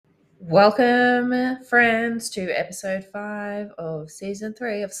Welcome, friends, to episode 5 of season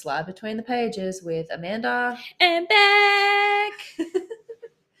 3 of Slide Between the Pages with Amanda. And back.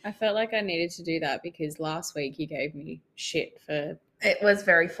 I felt like I needed to do that because last week you gave me shit for. It was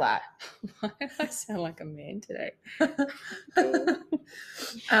very flat. Why do I sound like a man today?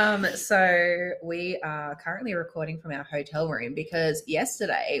 So we are currently recording from our hotel room because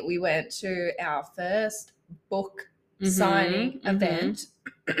yesterday we went to our first book signing event,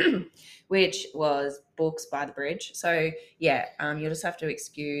 which was Books by the Bridge. So yeah, you'll just have to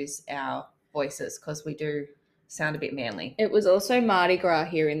excuse our voices because we do sound a bit manly. It was also Mardi Gras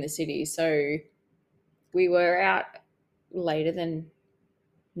here in the city, so we were out later than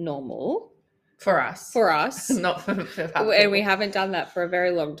normal for us. Not for other and we haven't done that for a very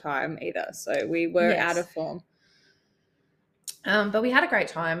long time either, so we were out of form. But we had a great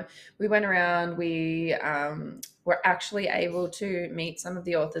time. We went around. We were actually able to meet some of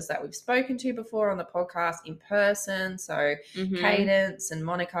the authors that we've spoken to before on the podcast in person. So Cadence and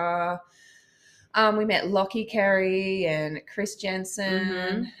Monica. We met Lockie Carey and Chris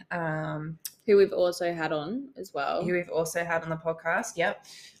Jensen, who we've also had on as well. Who we've also had on the podcast, yep.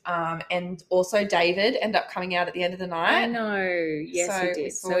 And also David ended up coming out at the end of the night. I know, yes, he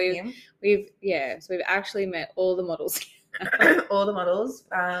did. So we've actually met all the models. All the models.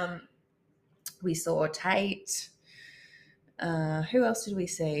 We saw Tate. Who else did we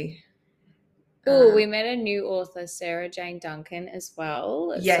see? Oh, we met a new author, Sarah Jane Duncan, as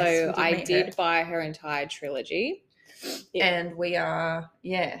well. Yes, so I did buy her entire trilogy. Yeah. And we are,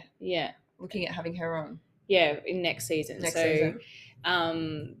 looking at having her on. Yeah, in next season.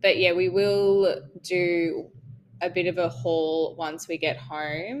 But yeah, we will do a bit of a haul once we get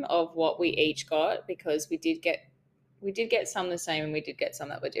home of what we each got, because we did get some the same and we did get some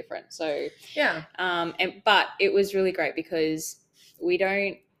that were different. So yeah. But it was really great because we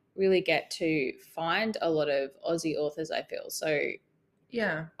don't really get to find a lot of Aussie authors, I feel. So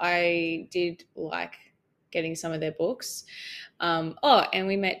yeah, I did like getting some of their books. And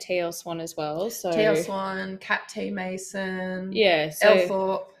we met T.L. Swan as well. So T.L. Swan, Kat T. Mason, so Elle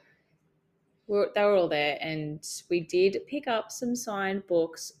Thorpe. They were all there, and we did pick up some signed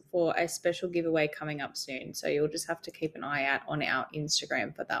books for a special giveaway coming up soon. So you'll just have to keep an eye out on our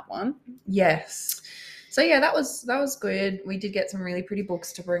Instagram for that one. Yes. So yeah, that was good. We did get some really pretty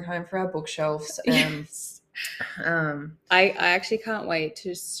books to bring home for our bookshelves. Yes. I actually can't wait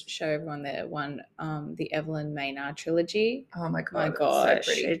to show everyone the Evelyn Maynard trilogy. Oh my god! My gosh,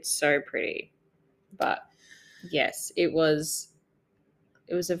 it's so pretty. But yes, it was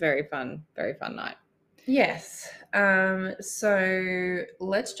a very fun night. Yes. So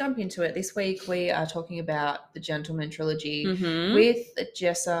let's jump into it. This week we are talking about the Gentleman trilogy with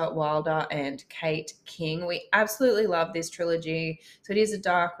Jessa Wilder and Kate King. We absolutely love this trilogy. So it is a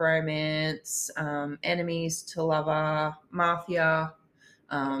dark romance, enemies to lover, mafia,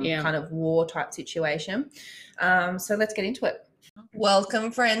 kind of war type situation. So let's get into it.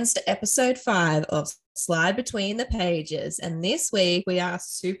 Welcome, friends, to episode 5 of Slide Between the Pages. And this week we are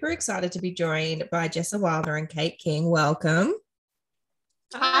super excited to be joined by Jessa Wilder and Kate King. Welcome.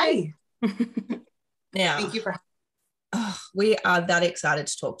 Hi. Now, thank you for we are that excited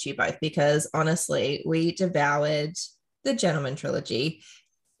to talk to you both because honestly, we devoured the Gentleman trilogy.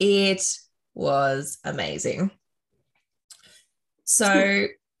 It was amazing. So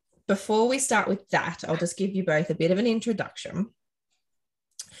before we start with that, I'll just give you both a bit of an introduction.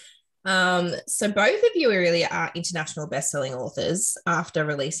 So both of you really are international best-selling authors after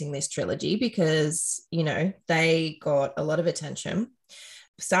releasing this trilogy because, you know, they got a lot of attention.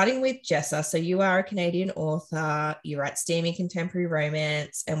 Starting with Jessa, so you are a Canadian author, you write steamy contemporary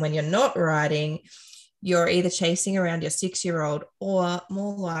romance, and when you're not writing, you're either chasing around your 6-year-old or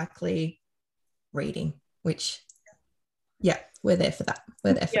more likely reading, which, yeah, we're there for that.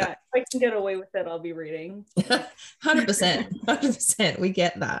 We're there for that. If I can get away with it, I'll be reading. 100%. We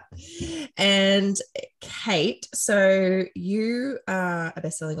get that. And Kate, so you are a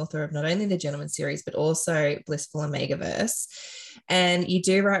best-selling author of not only the Gentleman series, but also Blissful Omegaverse. And you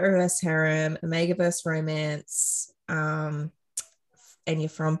do write reverse harem, Omegaverse romance, and you're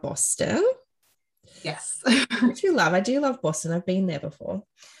from Boston. Yes. Which we love. I do love Boston. I've been there before.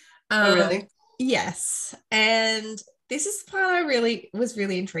 Oh, really? Yes. And this is the part I was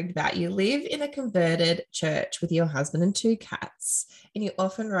really intrigued about. You live in a converted church with your husband and 2 cats, and you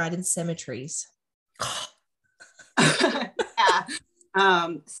often ride in cemeteries. Yeah.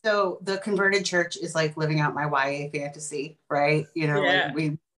 So the converted church is like living out my YA fantasy, right? You know,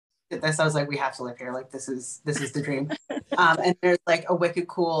 like at this, I was like, we have to live here. Like, this is the dream. And there's like a wicked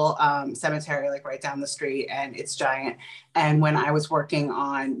cool cemetery like right down the street, and it's giant. And when I was working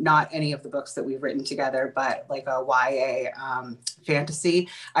on not any of the books that we've written together, but like a YA fantasy,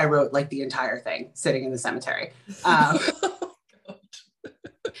 I wrote like the entire thing sitting in the cemetery.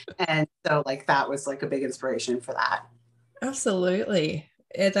 And so like that was like a big inspiration for that. Absolutely.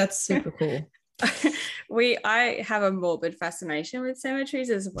 Yeah, that's super cool. I have a morbid fascination with cemeteries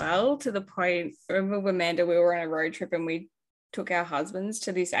as well, to the point, remember with Amanda, we were on a road trip and we took our husbands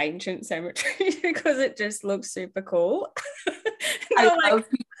to this ancient cemetery because it just looks super cool. Love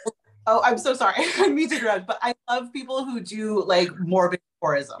people. Oh, I'm so sorry. I didn't mean to interrupt, but I love people who do like morbid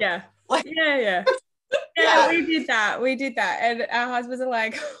tourism. Yeah. Like, yeah. Yeah, we did that. And our husbands are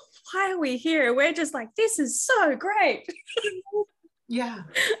like, why are we here? We're just like, this is so great. Yeah.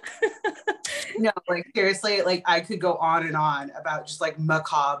 No, like seriously, like I could go on and on about just like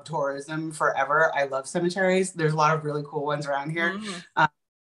macabre tourism forever. I love cemeteries. There's a lot of really cool ones around here.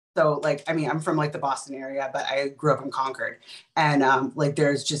 So like, I mean, I'm from like the Boston area, but I grew up in Concord, and like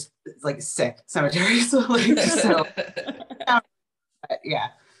there's just like sick cemeteries. Like, so yeah.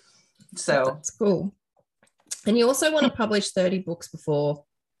 So that's cool. And you also want to publish 30 books before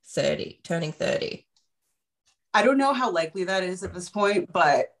turning 30. I don't know how likely that is at this point,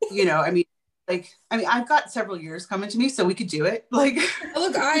 but you know, I mean, I've got several years coming to me, so we could do it. Like,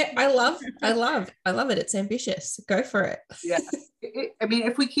 look, I love it. It's ambitious. Go for it. Yeah. I mean,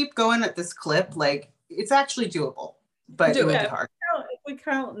 if we keep going at this clip, like it's actually doable, but it would be hard. If we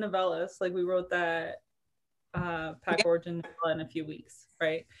count novellas, like we wrote that Pack Origin novella in a few weeks,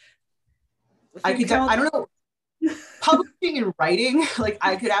 right? I don't know. Publishing and writing, like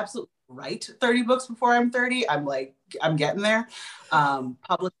I could absolutely write 30 books before I'm 30. I'm getting there.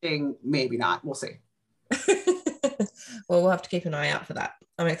 Publishing, maybe not. We'll see. Well, we'll have to keep an eye out for that.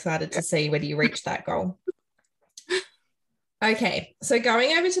 I'm excited to see whether you reach that goal. Okay, so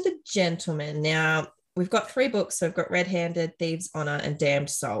going over to The Gentleman. Now, we've got 3 books. So we've got Red Handed, Thieves' Honor, and Damned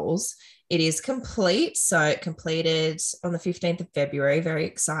Souls. It is complete. So it completed on the 15th of February. Very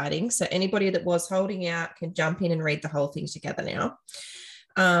exciting. So anybody that was holding out can jump in and read the whole thing together now.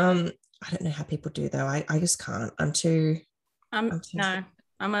 I don't know how people do though. I just can't. I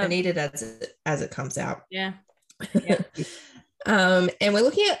need it as it comes out. Yeah. And we're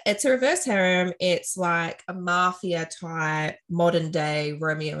looking at, it's a reverse harem. It's like a mafia type, modern day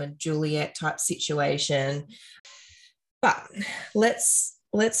Romeo and Juliet type situation. But let's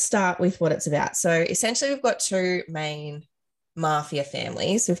start with what it's about. So essentially we've got 2 main mafia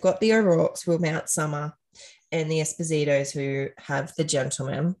families. We've got the O'Rourkes, who are Mount Summer, and the Espositos, who have the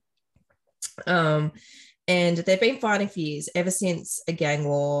Gentleman. And they've been fighting for years, ever since a gang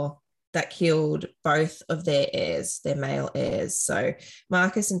war that killed both of their heirs, their male heirs. So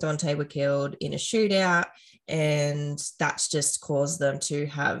Marcus and Dante were killed in a shootout, and that's just caused them to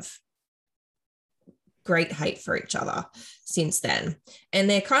have great hate for each other since then. And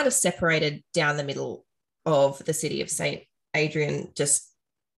they're kind of separated down the middle of the city of St. Adrian, just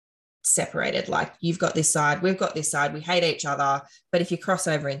separated. Like, you've got this side, we've got this side, we hate each other, but if you cross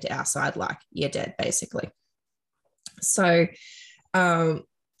over into our side, like, you're dead, basically. So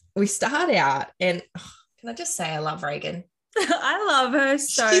we start out, and can I just say I love Reagan? I love her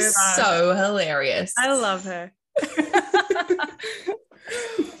so much. She's so hilarious. I love her.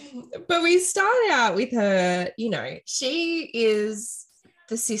 But we start out with her, you know, she is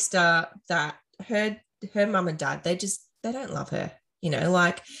the sister that her mum and dad, they don't love her, you know,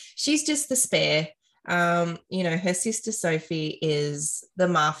 like, she's just the spare. You know, her sister Sophie is the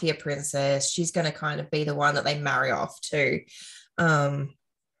mafia princess. She's going to kind of be the one that they marry off to,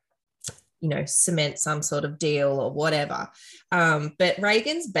 you know, cement some sort of deal or whatever. But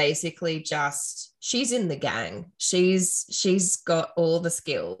Reagan's basically just, she's in the gang. She's got all the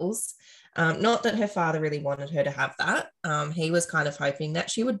skills. Not that her father really wanted her to have that. He was kind of hoping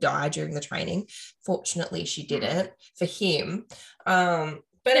that she would die during the training. Fortunately, she didn't for him.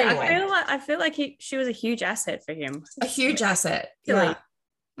 But yeah, anyway, I feel like she was a huge asset for him. A huge asset. Yeah.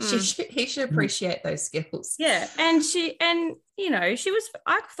 He should appreciate those skills. Yeah. And you know, I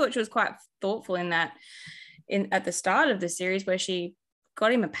thought she was quite thoughtful in that, at the start of the series, where she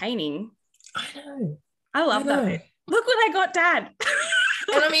got him a painting. I know. I love that. Look what I got, Dad.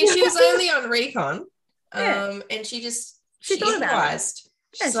 And I mean, she was only on recon. And she thought about it.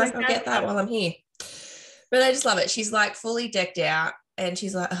 She's like, I'll get that while I'm here. But I just love it. She's like fully decked out. And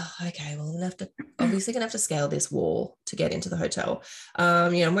she's like, oh, okay, well, I'm obviously gonna have to scale this wall to get into the hotel. You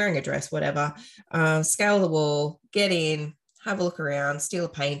know, I'm wearing a dress, whatever. Scale the wall, get in, have a look around, steal a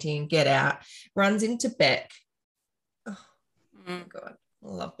painting, get out, runs into Beck. Oh my God.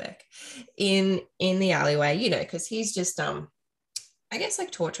 love Beck in the alleyway, you know, because he's just I guess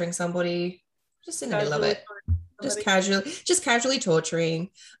like torturing somebody just in the middle of it, just casually torturing,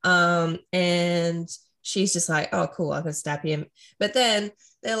 and she's just like, oh cool, I can stab him. But then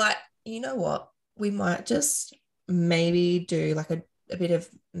they're like, you know what, we might just maybe do like a bit of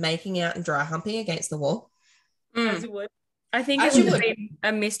making out and dry humping against the wall. As you would. I think it would have been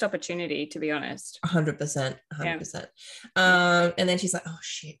a missed opportunity, to be honest. 100%. And then she's like, oh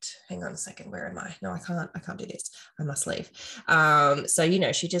shit, hang on a second, where am I? No, I can't do this, I must leave. So, you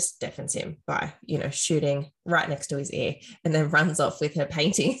know, she just deafens him by, you know, shooting right next to his ear, and then runs off with her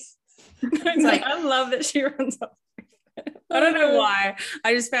painting. Like, I love that she runs off. I don't know why.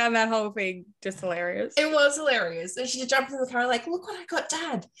 I just found that whole thing just hilarious. It was hilarious. And she just jumped in the car like, look what I got,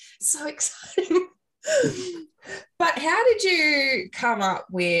 Dad. So exciting. But how did you come up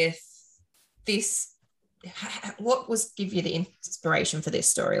with this? What give you the inspiration for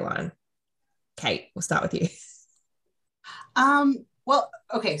this storyline? Kate, we'll start with you. Well,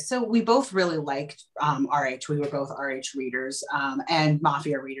 okay, so we both really liked RH. We were both RH readers and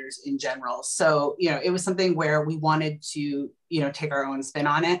Mafia readers in general. So, you know, it was something where we wanted to, you know, take our own spin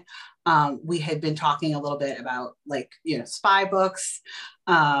on it. We had been talking a little bit about, like, you know, spy books.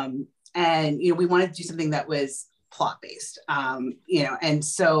 And, you know, we wanted to do something that was plot-based, you know, and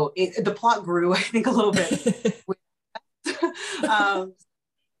so the plot grew, I think, a little bit.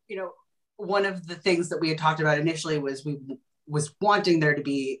 You know, one of the things that we had talked about initially was was wanting there to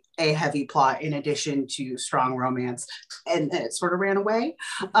be a heavy plot in addition to strong romance, and it sort of ran away.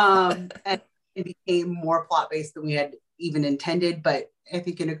 And it became more plot-based than we had even intended, but I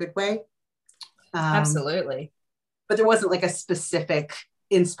think in a good way. Absolutely. But there wasn't like a specific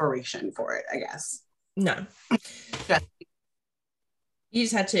inspiration for it, I guess. No. You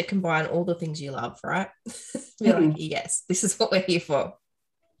just had to combine all the things you love, right? Be like, yes, this is what we're here for.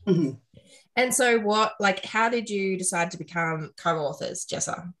 Mm-hmm. And so how did you decide to become co-authors,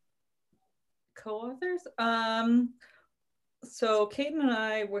 Jessa? Co-authors? So Kate and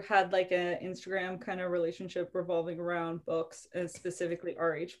I had like an Instagram kind of relationship revolving around books, and specifically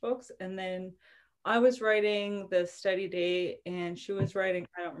RH books. And then I was writing The Steady Date, and she was writing,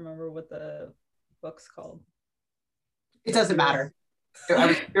 I don't remember what the book's called. It doesn't matter. She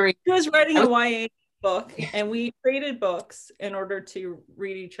was writing a YA book, and we traded books in order to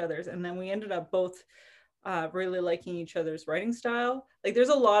read each other's, and then we ended up both really liking each other's writing style. Like, there's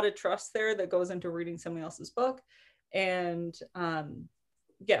a lot of trust there that goes into reading someone else's book, and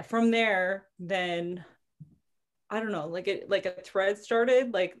yeah, from there, then I don't know, like a thread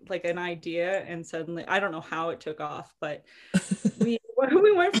started, like an idea, and suddenly I don't know how it took off, but we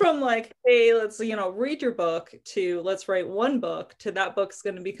went from like, hey, let's, you know, read your book, to let's write one book, to that book's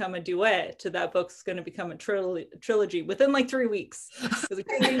going to become a duet, to that book's going to become a trilogy within like 3 weeks. They're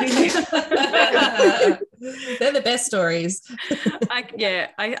the best stories. I could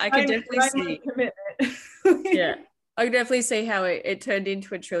definitely see. Yeah. I could definitely see how it turned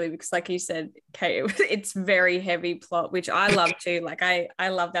into a trilogy, because like you said, Kate, it's very heavy plot, which I love too. Like I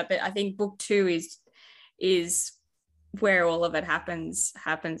love that, but I think book 2 is where all of it happens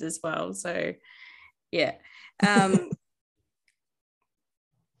as well. So yeah.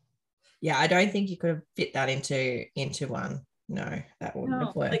 Yeah, I don't think you could have fit that into one. No, that wouldn't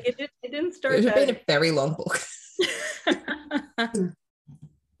have worked. Like it didn't start. It would have been a very long book.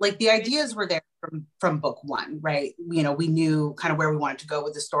 Like, the ideas were there from book 1, right? You know, we knew kind of where we wanted to go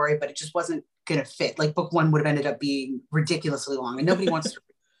with the story, but it just wasn't going to fit. Like, book 1 would have ended up being ridiculously long, and nobody wants to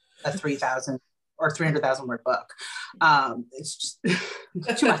read a 3,000 or 300,000 word book. It's just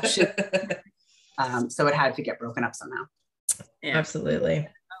too much. So it had to get broken up somehow. Yeah. Absolutely.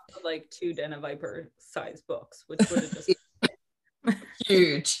 Like 2 Den of Viper size books, which would have just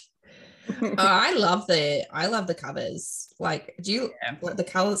huge. I love the covers. Like, the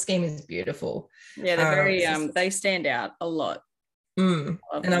color scheme is beautiful. Yeah, they're very they stand out a lot. And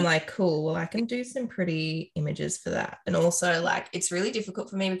I'm like, cool, well, I can do some pretty images for that. And also, like, it's really difficult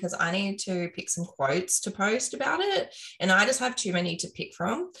for me because I need to pick some quotes to post about it, and I just have too many to pick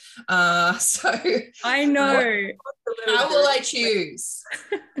from. So I know. How will I choose?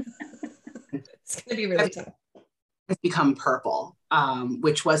 It's going to be really tough. It's become purple,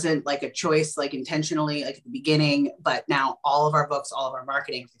 which wasn't like a choice, like intentionally, like at the beginning, but now all of our books, all of our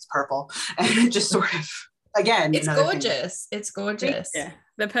marketing is purple, and it just sort of, again, it's gorgeous. It's gorgeous. Yeah,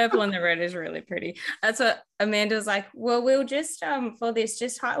 the purple and the red is really pretty. That's what Amanda's like, well, we'll just for this,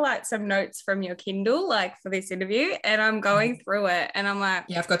 just highlight some notes from your Kindle, like for this interview. And I'm going through it, and I'm like,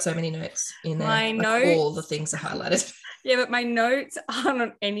 yeah, I've got so many notes in there. My notes, all the things are highlighted. Yeah, but my notes aren't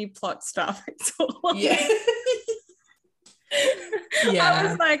on any plot stuff. It's all I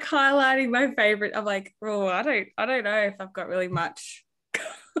was like highlighting my favorite. I'm like, oh, I don't know if I've got really much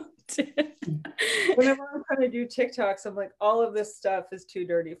content. Whenever I'm trying to do TikToks, I'm like, all of this stuff is too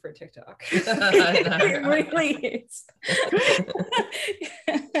dirty for TikTok. It really is.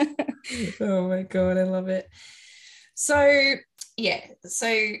 Oh my God, I love it. So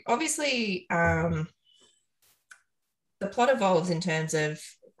obviously the plot evolves in terms of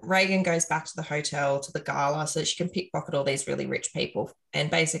Reagan goes back to the hotel, to the gala, so that she can pickpocket all these really rich people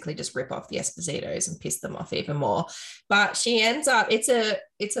and basically just rip off the Espositos and piss them off even more. But she ends up, it's a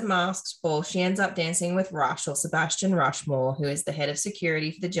masked ball. She ends up dancing with Rush, or Sebastian Rushmore, who is the head of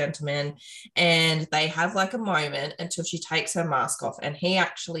security for the gentlemen. And they have like a moment until she takes her mask off, and he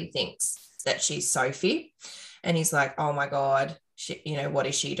actually thinks that she's Sophie. And he's like, oh my God, what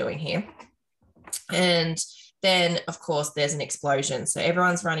is she doing here? And then, of course, there's an explosion. So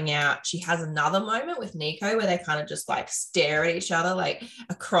everyone's running out. She has another moment with Nico where they kind of just like stare at each other, like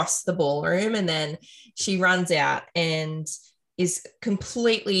across the ballroom. And then she runs out and is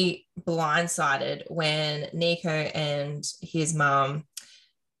completely blindsided when Nico and his mum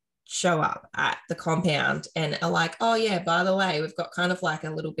show up at the compound and are like, oh yeah, by the way, we've got kind of like a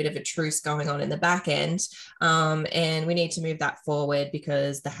little bit of a truce going on in the back end, and we need to move that forward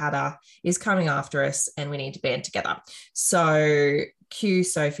because the Hatter is coming after us and we need to band together. So cue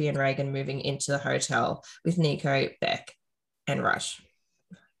Sophie and Reagan moving into the hotel with Nico, Beck and Rush.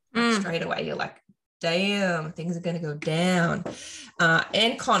 Straight away you're like, damn, things are going to go down.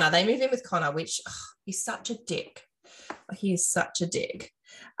 And Connor, they move in with Connor, which he's such a dick. He is such a dick.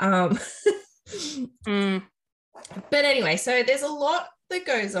 But anyway, so there's a lot that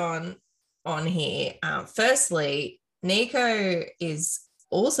goes on here. Firstly, Nico is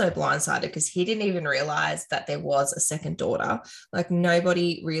also blindsided because he didn't even realize that there was a second daughter. Like,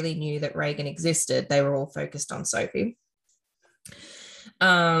 nobody really knew that Reagan existed. They were all focused on Sophie.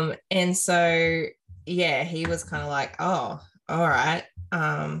 And so yeah, he was kind of like, oh, all right.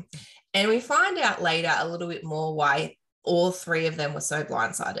 And we find out later a little bit more why all three of them were so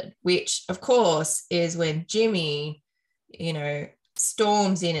blindsided, which of course is when Jimmy,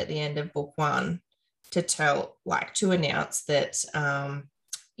 storms in at the end of book 1 to announce that,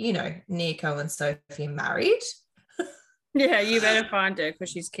 Nico and Sophie married. Yeah, you better find her because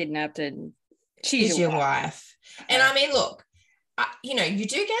she's kidnapped and she's your wife. And I mean, look, you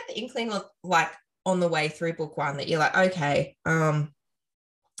do get the inkling of, like, on the way through book 1 that you're like, okay,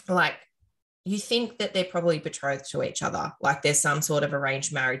 like, you think that they're probably betrothed to each other, like there's some sort of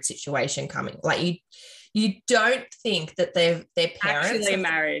arranged marriage situation coming. Like, you don't think that their parents actually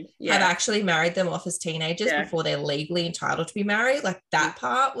have actually married them off as teenagers before they're legally entitled to be married. Like, that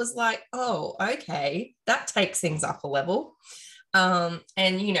part was like, oh, okay, that takes things up a level. And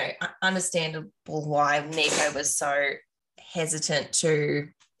understandable why Nico was so hesitant to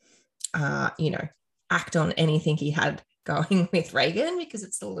act on anything he had going with Reagan, because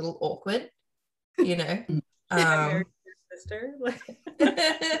it's a little awkward. Sister.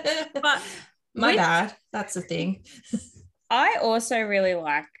 But my bad, that's the thing. I also really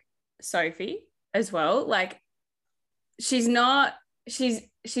like Sophie as well. Like, she's I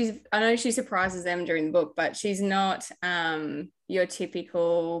know she surprises them during the book, but she's not your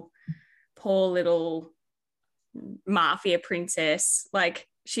typical poor little mafia princess. Like,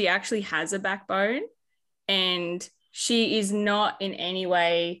 she actually has a backbone, and she is not in any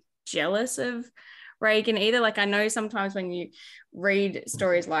way jealous of Reagan either. Like, I know sometimes when you read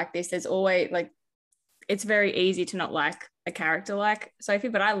stories like this, there's always, like, it's very easy to not like a character like Sophie,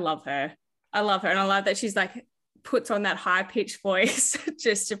 but I love her. And I love that she's like puts on that high-pitched voice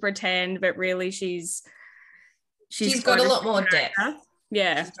just to pretend, but really she's got a lot more depth.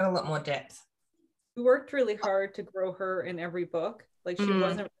 Yeah, she's got a lot more depth. We worked really hard to grow her in every book. Like, she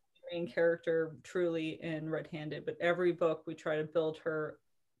wasn't the main character truly in Red Handed, but every book we try to build her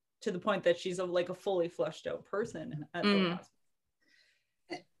to the point that she's a fully fleshed out person at the last.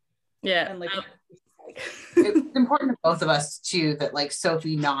 Yeah. And it's important to both of us too that, like,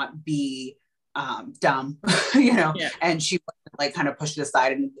 Sophie not be dumb, and she wasn't kind of pushed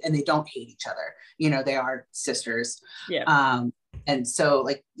aside, and they don't hate each other. They are sisters. Yeah. And so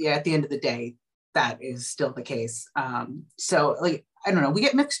at the end of the day, that is still the case. So I don't know, we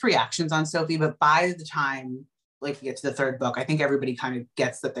get mixed reactions on Sophie, but by the time we get to the third book, I think everybody kind of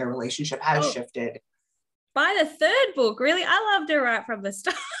gets that their relationship has shifted. By the third book, really? I loved her right from the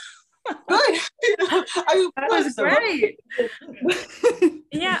start. Good. That was great.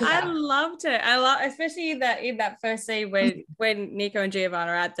 Yeah, I loved her. Especially in that first scene when Nico and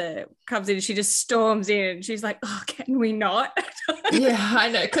Giovanna comes in, and she just storms in, and she's like, "Oh, can we not?" Yeah, I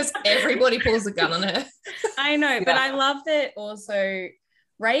know, because everybody pulls a gun on her. I know, but I love that also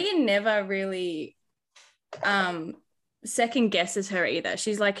Reagan never really second guesses her either.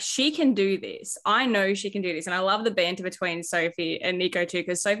 She's like, she can do this. I know she can do this. And I love the banter between Sophie and Nico too,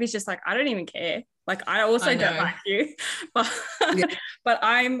 because Sophie's just like, I don't even care. Like, I also don't like you, but but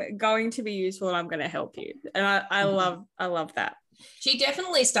I'm going to be useful and I'm going to help you. And I love that. She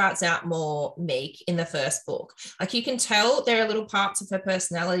definitely starts out more meek in the first book. Like, you can tell there are little parts of her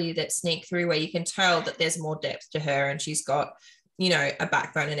personality that sneak through where you can tell that there's more depth to her and she's got, you know, a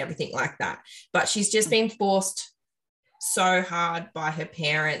backbone and everything like that. But she's just been forced so hard by her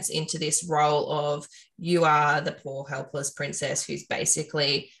parents into this role of, you are the poor helpless princess whose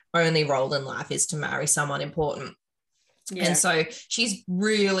basically only role in life is to marry someone important. And so she's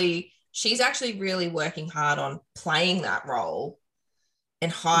actually really working hard on playing that role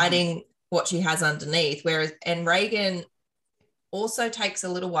and hiding what she has underneath. And Reagan also takes a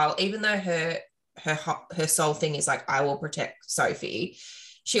little while, even though her sole thing is like, I will protect Sophie.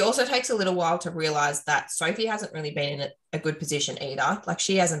 She also takes a little while to realize that Sophie hasn't really been in a good position either. Like,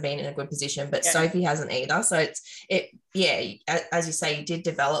 she hasn't been in a good position, but Sophie hasn't either. So as you say, you did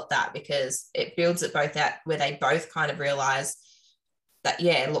develop that, because it builds it both out where they both kind of realize that,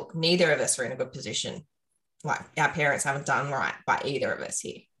 look, neither of us are in a good position. Like, our parents haven't done right by either of us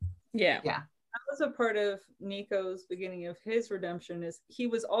here. Yeah. That was a part of Nico's beginning of his redemption, is he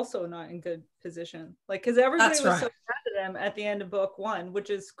was also not in good position. Like, because everybody was so proud of him at the end of book 1, which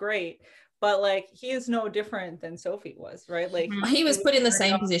is great. But like, he is no different than Sophie was, right? Like, he was put in the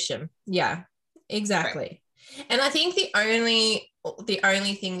same position. Yeah, exactly. Right. And I think the only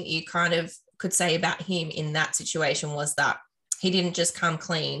thing that you kind of could say about him in that situation was that he didn't just come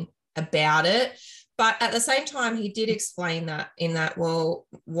clean about it. But at the same time, he did explain that in that, well,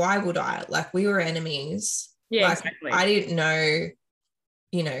 why would I? Like, we were enemies. Yeah, like, exactly. I didn't know,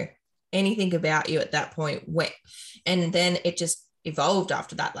 anything about you at that point. And then it just evolved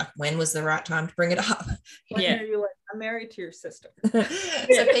after that. Like, when was the right time to bring it up? You're like, I'm married to your sister.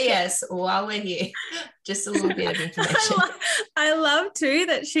 So P.S., while we're here, just a little bit of information. I love too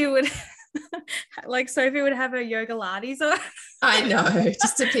that she would... like, Sophie would have her yoga lattes on. I know,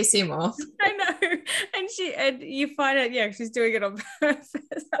 just to piss him off. I know. And you find out, she's doing it on purpose.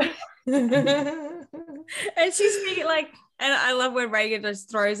 And she's speaking like, and I love when Reagan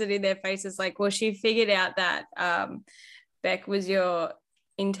just throws it in their faces, like, well, she figured out that Beck was your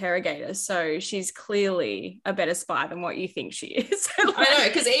interrogator, so she's clearly a better spy than what you think she is. Like, I know,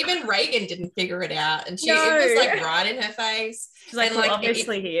 because even Reagan didn't figure it out, and it was like right in her face. She's like, well,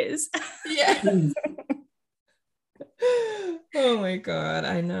 obviously he is. Yeah. Oh my God,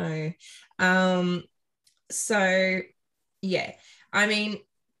 I know. So yeah, I mean,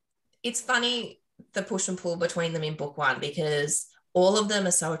 it's funny, the push and pull between them in book 1, because all of them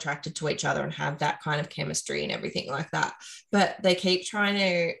are so attracted to each other and have that kind of chemistry and everything like that. But they keep trying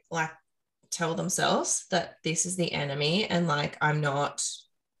to like tell themselves that this is the enemy, and like, I'm not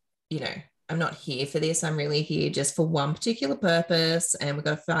here for this. I'm really here just for one particular purpose, and we've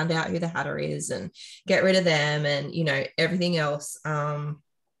got to find out who the Hatter is and get rid of them, and everything else that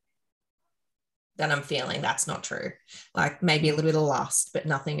I'm feeling, that's not true. Like, maybe a little bit of lust, but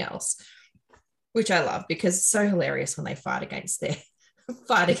nothing else. Which I love, because it's so hilarious when they fight against their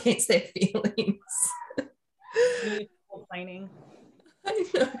feelings. Complaining. I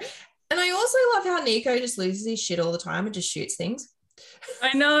know. And I also love how Nico just loses his shit all the time and just shoots things.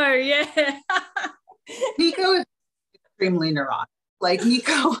 I know, yeah. Nico is extremely neurotic. Like,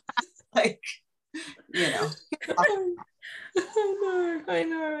 Nico, like, I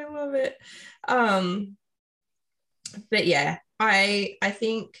know, I love it. But yeah, I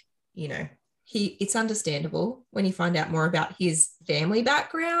think, it's understandable when you find out more about his family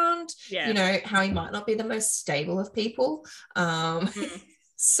background, how he might not be the most stable of people.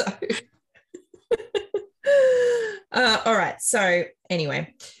 So, all right. So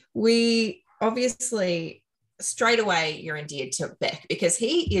anyway, we obviously straight away you're endeared to Beck, because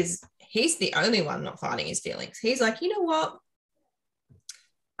he's the only one not fighting his feelings. He's like, you know what?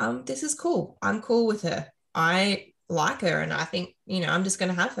 This is cool. I'm cool with her. I like her, and I think, I'm just going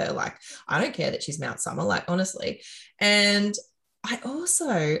to have her. Like, I don't care that she's Mount Summer, like, honestly. And I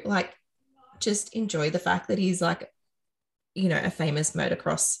also like just enjoy the fact that he's like, a famous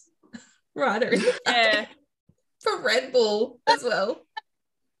motocross rider for Red Bull as well.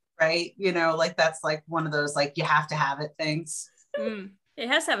 Right. Like, that's like one of those, like, you have to have it things. He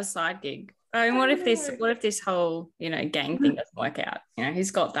has to have a side gig. I mean, what if this whole, gang thing doesn't work out?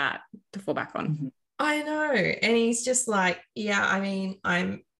 He's got that to fall back on. Mm-hmm. I know. And he's just like,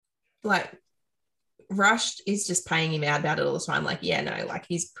 I'm like, Rush is just paying him out about it all the time. Like, no, like,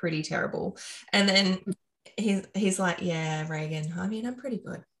 he's pretty terrible. And then he's like, yeah, Reagan. I mean, I'm pretty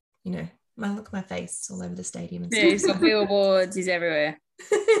good. You know, look at my face all over the stadium and stuff. He's got billboards. He's everywhere.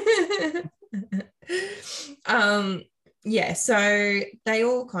 Yeah, so they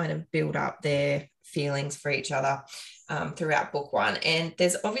all kind of build up their feelings for each other throughout book one, and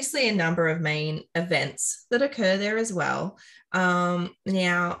there's obviously a number of main events that occur there as well.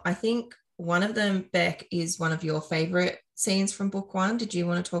 Now, I think one of them, Beck, is one of your favorite scenes from book one. Did you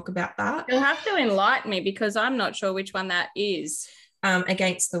want to talk about that? You'll have to enlighten me because I'm not sure which one that is.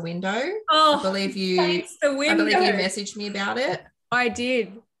 Against the window. Oh, I believe you messaged me about it. I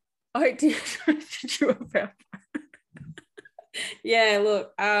did message you about that. Yeah,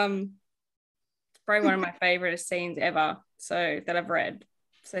 look, it's probably one of my favorite scenes ever, so that I've read.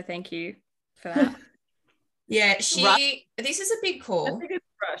 So thank you for that. Yeah, this is a big call. I think it's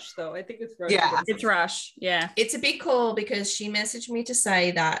Rush, though. I think it's Rush. Yeah, it's Rush. Yeah, it's a big call because she messaged me to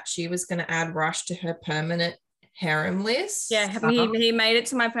say that she was going to add Rush to her permanent harem list. Yeah, he made it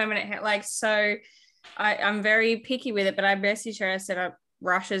to my permanent so I'm very picky with it, but I messaged her. I said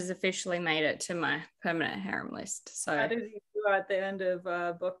Rush has officially made it to my permanent harem list. So how did he do at the end of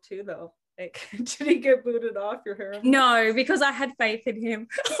book 2 though? Like, did he get booted off your harem? No, because I had faith in him.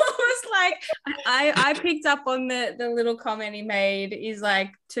 I was like, I picked up on the little comment he made. He's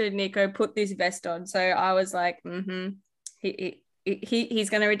like, to Nico, put this vest on. So I was like, he's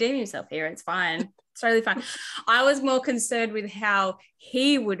going to redeem himself here. It's fine. It's totally fine. I was more concerned with how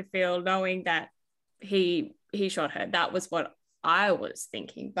he would feel knowing that he shot her. That was what I was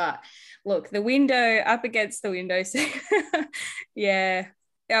thinking. But look, the window, up against the window. Yeah,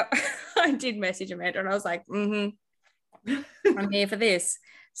 I did message Amanda and I was like, I'm here for this.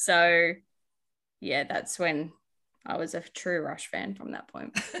 So yeah, that's when I was a true Rush fan from that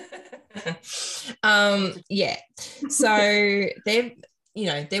point. Yeah. So they're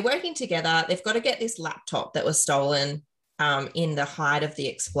working together. They've got to get this laptop that was stolen in the height of the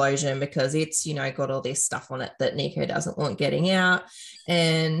explosion because it's, got all this stuff on it that Nico doesn't want getting out.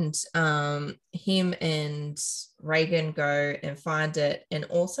 And him and Reagan go and find it and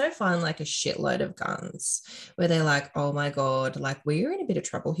also find like a shitload of guns where they're like, oh my God, like we're in a bit of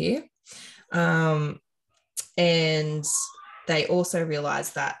trouble here. And they also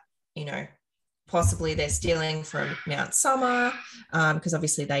realize that, possibly they're stealing from Mount Summer because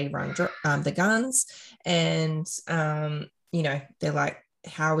obviously they run the guns and, they're like,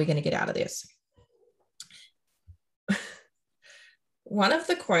 how are we going to get out of this? One of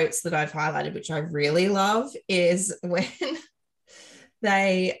the quotes that I've highlighted, which I really love, is when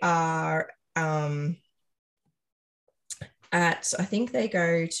they are I think they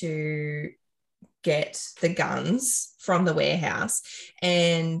go to get the guns from the warehouse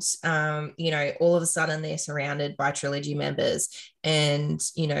and all of a sudden they're surrounded by Trilogy members and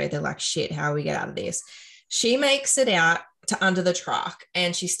they're like, shit, how do we get out of this? She makes it out to under the truck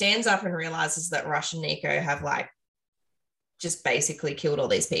and she stands up and realizes that Rush and Nico have like just basically killed all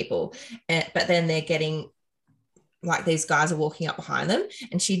these people, but then they're getting like, these guys are walking up behind them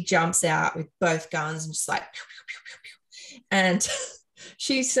and she jumps out with both guns and just like pew, pew, pew, pew, pew. And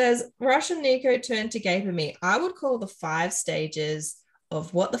she says, Rush and Nico turned to gape at me. I would call the 5 stages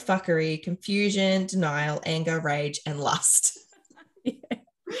of what the fuckery: confusion, denial, anger, rage, and lust. Yeah.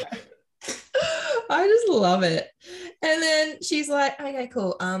 I just love it. And then she's like, okay,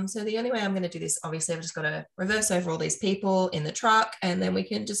 cool. So the only way I'm going to do this, obviously, I've just got to reverse over all these people in the truck and then we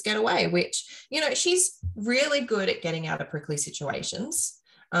can just get away, which, she's really good at getting out of prickly situations,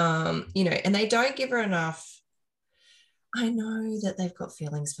 and they don't give her enough. I know that they've got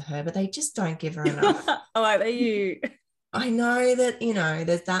feelings for her, but they just don't give her enough. Oh, are you? I know that,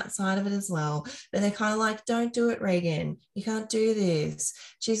 there's that side of it as well. But they're kind of like, don't do it, Reagan. You can't do this.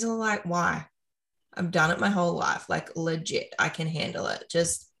 She's all like, why? I've done it my whole life. Like, legit, I can handle it.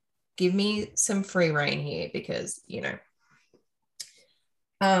 Just give me some free reign here because,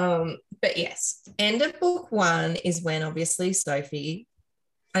 But yes, end of book 1 is when obviously Sophie,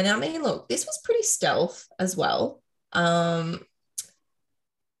 and I mean, look, this was pretty stealth as well.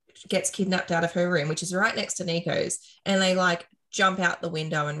 Gets kidnapped out of her room, which is right next to Nico's, and they like jump out the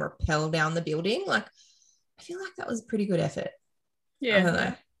window and rappel down the building. Like, I feel like that was a pretty good effort. Yeah. I don't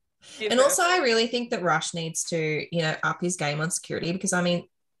know. And also I really think that Rush needs to, up his game on security because I mean,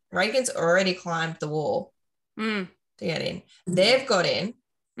 Reagan's already climbed the wall to get in. They've got in.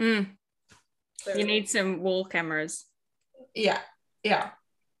 You need some wall cameras. Yeah.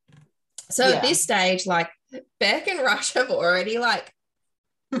 So at this stage, like Beck and Rush have already like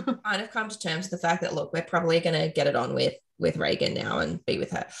kind of come to terms with the fact that, look, we're probably going to get it on with Reagan now and be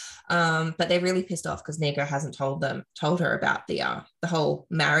with her. But they're really pissed off because Nico hasn't told her about the whole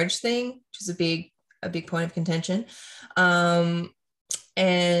marriage thing, which is a big a big point of contention.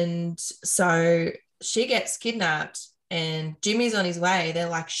 And so she gets kidnapped and Jimmy's on his way. They're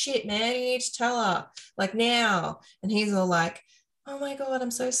like, shit, man, you need to tell her, like, now. And he's all like, oh my God,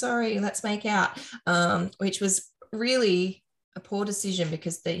 I'm so sorry. Let's make out. Which was really a poor decision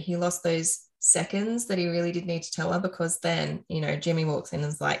because he lost those seconds that he really did need to tell her, because then, you know, Jimmy walks in and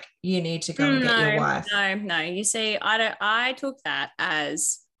is like, you need to go and get your wife. No. You see, I took that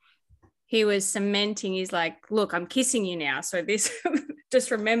as he was cementing. He's like, look, I'm kissing you now. So this, just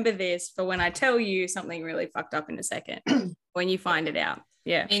remember this for when I tell you something really fucked up in a second, when you find it out.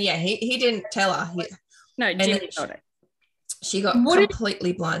 Yeah. And yeah, he didn't tell her. No, Jimmy told her. She got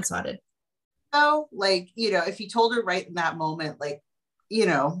completely blindsided. Oh, like, you know, if he told her right in that moment, like, you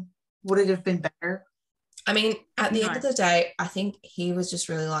know, would it have been better? I mean, at the end of the day, I think he was just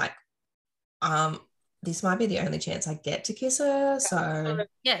really like, this might be the only chance I get to kiss her. So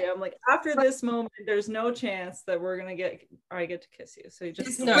yeah, I'm like, after this moment, there's no chance that I get to kiss you. So you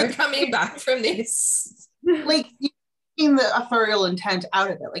just no coming back from this. Like, taking the authorial intent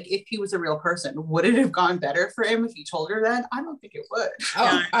out of it. Like, if he was a real person, would it have gone better for him if he told her that? I don't think it would.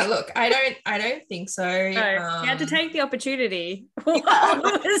 Oh, look, I don't think so. No, he had to take the opportunity. What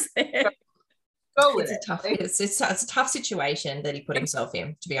was there? Go with it's a tough situation that he put himself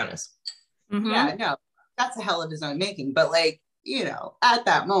in, to be honest. Mm-hmm. Yeah, no, that's a hell of his own making. But, like, you know, at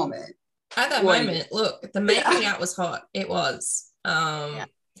that moment, look, the making out was hot. It was.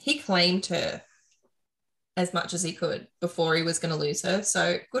 He claimed her as much as he could before he was going to lose her.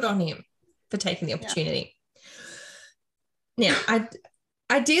 So good on him for taking the opportunity. Yeah. Now,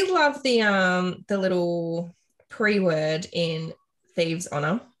 I did love the little pre-word in Thieves'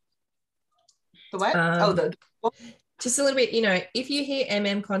 Honor. The what? Just a little bit, you know, if you hear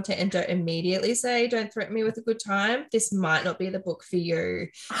content and don't immediately say, don't threaten me with a good time, this might not be the book for you.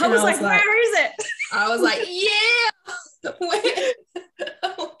 I was like, where is it? I was like, yeah. Where?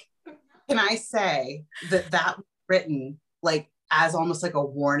 Can I say that was written like as almost like a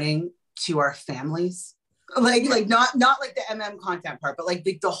warning to our families? Like not like the content part, but like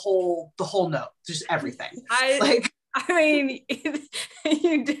the whole note, just everything. I mean,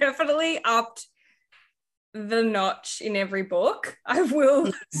 you definitely upped the notch in every book. I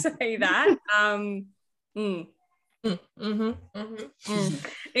will say that.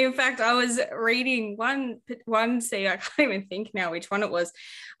 In fact, I was reading one scene, I can't even think now which one it was.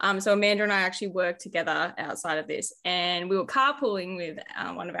 So Amanda and I actually worked together outside of this, and we were carpooling with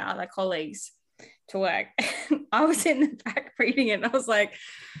one of our other colleagues to work. I was in the back reading it and I was like,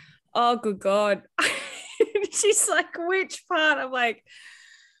 oh good God. She's like, which part? I'm like,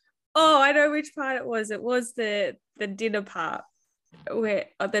 oh, I know which part it was. It was the dinner part where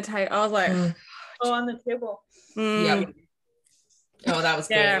at the table. I was like, on the table. Yep. Oh, that was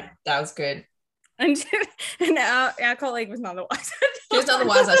good. That was good. And our colleague was none the wiser. She was none the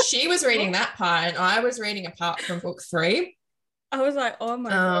wiser. She was reading that part, and I was reading a part from book 3. I was like, oh my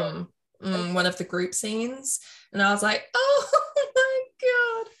God. One of the group scenes, and I was like, oh my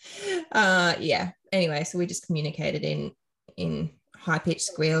God. Yeah. Anyway, so we just communicated in high-pitched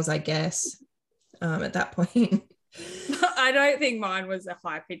squeals, I guess, at that point. I don't think mine was a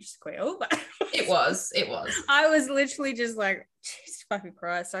high-pitched squeal, but it was. I was literally just like, Jesus fucking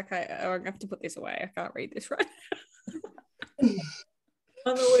Christ, okay, I have to put this away. I can't read this right now.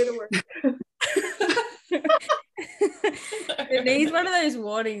 On the way to work. It needs one of those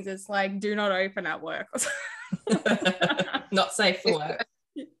warnings. It's like, do not open at work. Not safe for work.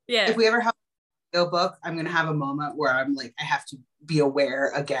 Yeah. If we ever have a book, I'm going to have a moment where I'm like, I have to be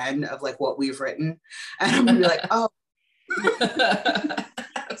aware again of like what we've written. And I'm going to be like, oh.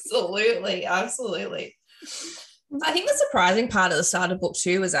 Absolutely. I think the surprising part of the start of book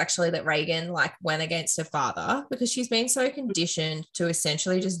 2 was actually that Reagan like went against her father, because she's been so conditioned to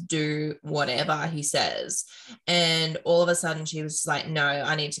essentially just do whatever he says. And all of a sudden she was just like, no,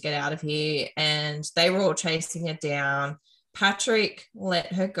 I need to get out of here. And they were all chasing her down. Patrick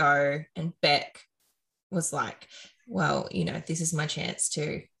let her go, and Beck was like, well, you know, this is my chance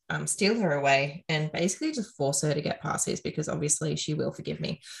to steal her away and basically just force her to get past this, because obviously she will forgive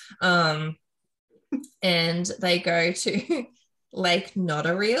me. And they go to Lake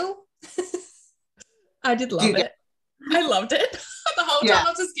Notareel. I did love it. I loved it. The whole time I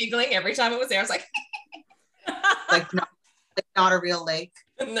was just giggling every time it was there. I was like, not a real lake.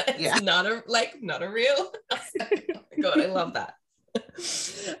 It's not a lake, not a real. Oh my God, I love that.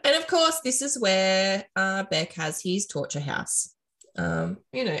 And of course, this is where Beck has his torture house. You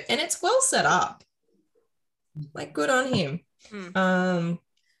know, and it's well set up. Like, good on him. I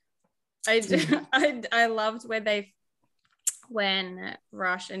loved where when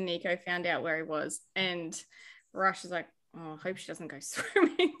Rush and Nico found out where he was, and Rush is like, oh, I hope she doesn't go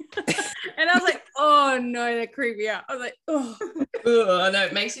swimming. And I was like, oh no, that creeped me out. I was like, oh. Ugh, no,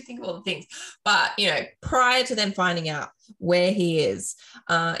 it makes you think of all the things. But, you know, prior to them finding out where he is,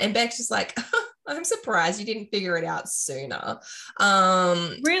 and Beck's just like, I'm surprised you didn't figure it out sooner.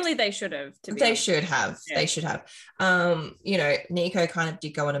 Really, they should have. They should have. Yeah. They should have. You know, Nico kind of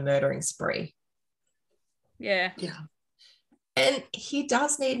did go on a murdering spree. Yeah. Yeah. And he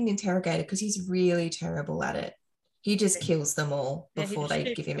does need an interrogator because he's really terrible at it. He just kills them all before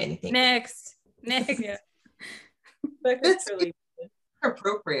they give him anything. Next. Yeah. That's really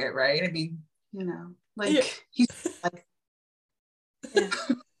appropriate, right? I mean, you know, like yeah. he's like, yeah.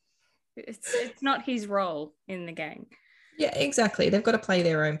 It's not his role in the gang. Yeah, exactly. They've got to play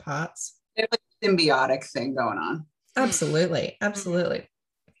their own parts. There's like a symbiotic thing going on. Absolutely. Absolutely.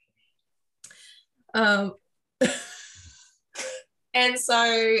 And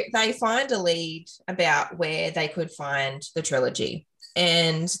so they find a lead about where they could find the trilogy,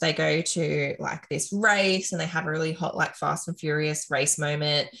 and they go to like this race, and they have a really hot, like Fast and Furious race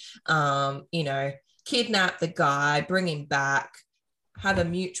moment. You know, kidnap the guy, bring him back, have a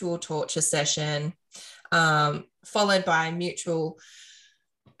mutual torture session, followed by a mutual,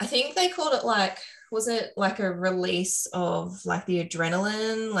 I think they called it like, was it like a release of like the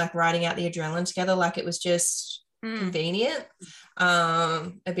adrenaline, like riding out the adrenaline together, like it was just convenient.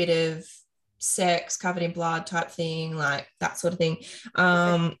 A bit of sex covered in blood type thing, like that sort of thing.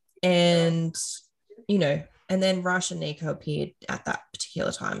 And you know, and then Rush and Nico appeared at that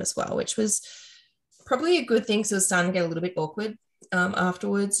particular time as well, which was probably a good thing, because it was starting to get a little bit awkward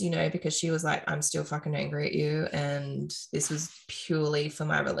afterwards, you know, because she was like, I'm still fucking angry at you, and this was purely for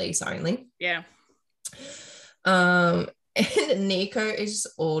my release only. Yeah. And Nico is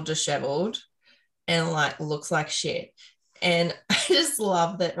just all disheveled and like looks like shit. And I just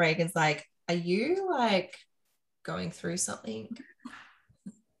love that Reagan's like, are you like going through something?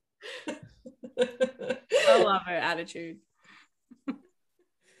 I love her attitude.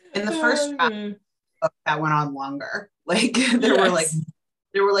 In the first draft, that went on longer. Like there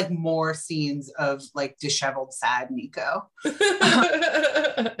were like more scenes of like disheveled, sad Nico.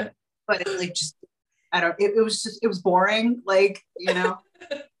 But it like just, it was boring. Like, you know,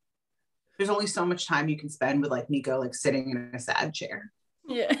 there's only so much time you can spend with like Nico like sitting in a sad chair.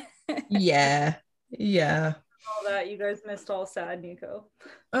 Yeah. Yeah. All that, you guys missed all sad Nico.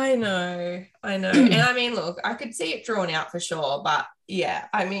 I know. And I mean, look, I could see it drawn out for sure, but yeah,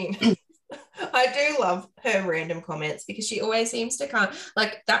 I mean, I do love her random comments, because she always seems to kind of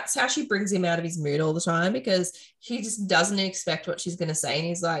like, that's how she brings him out of his mood all the time, because he just doesn't expect what she's going to say, and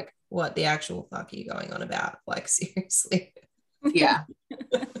he's like, what the actual fuck are you going on about? Like, seriously. Yeah.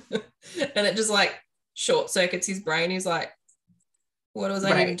 And it just like short circuits his brain. He's like, what was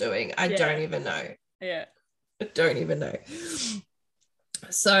I even doing? I don't even know. Yeah. I don't even know.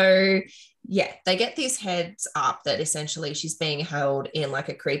 So yeah, they get these heads up that essentially she's being held in like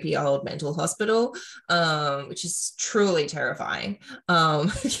a creepy old mental hospital, which is truly terrifying.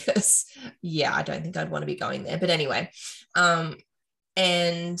 Because yeah, I don't think I'd want to be going there. But anyway,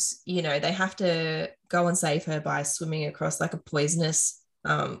 and you know, they have to go and save her by swimming across like a poisonous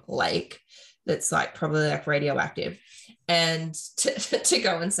lake that's like probably like radioactive, and to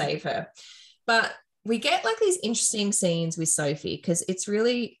go and save her. But we get like these interesting scenes with Sophie, because it's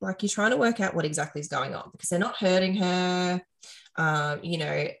really like you're trying to work out what exactly is going on, because they're not hurting her. You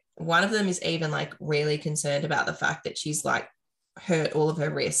know, one of them is even like really concerned about the fact that she's like hurt all of her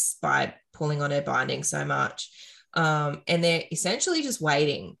wrists by pulling on her binding so much. And they're essentially just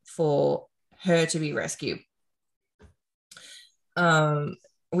waiting for her to be rescued.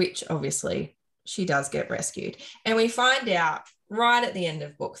 Which obviously she does get rescued. And we find out right at the end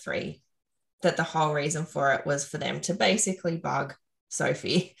of book 3 that the whole reason for it was for them to basically bug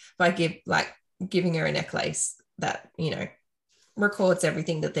Sophie by giving her a necklace that, you know, records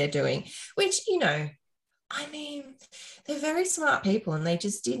everything that they're doing, which, you know, I mean, they're very smart people, and they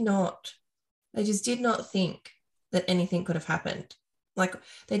just did not think that anything could have happened. Like,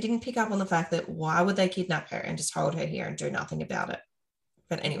 they didn't pick up on the fact that why would they kidnap her and just hold her here and do nothing about it?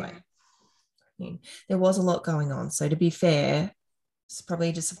 But anyway, I mean, there was a lot going on. So to be fair, it's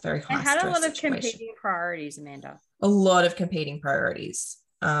probably just a very high stress situation. I had a lot of competing priorities, Amanda. A lot of competing priorities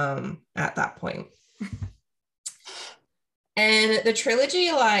at that point. And the trilogy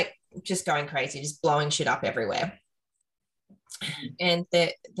are like just going crazy, just blowing shit up everywhere. And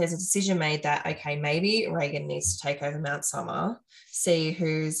there's a decision made that, okay, maybe Reagan needs to take over Mount Summer, see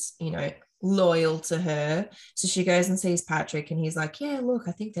who's, you know, loyal to her. So she goes and sees Patrick and he's like, yeah, look,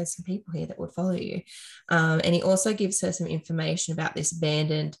 I think there's some people here that would follow you. And he also gives her some information about this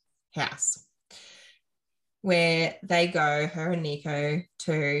abandoned house where they go, her and Nico,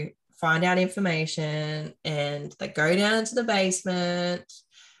 to find out information, and they go down into the basement.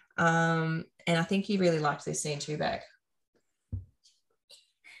 And I think he really liked this scene too, Beck.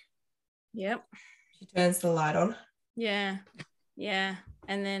 Yep. She turns the light on. Yeah.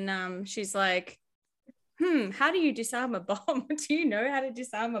 And then she's like, how do you disarm a bomb? Do you know how to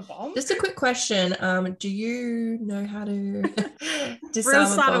disarm a bomb? Just a quick question. Do you know how to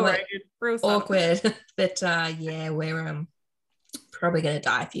disarm a bomb? Real awkward. But yeah, we're probably gonna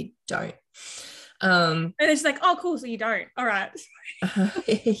die if you don't. And it's like, oh cool, so you don't. All right.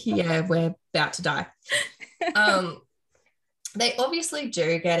 Yeah, we're about to die. They obviously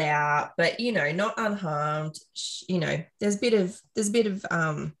do get out, but not unharmed. There's a bit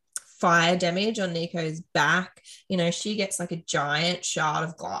of fire damage on Nico's back. She gets like a giant shard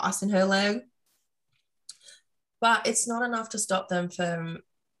of glass in her leg, but it's not enough to stop them from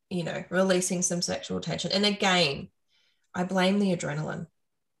releasing some sexual tension. And again, I blame the adrenaline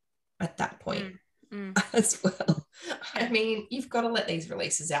at that point as well. Yeah. I mean, you've got to let these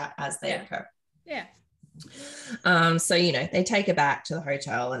releases out as they occur. Yeah. So they take her back to the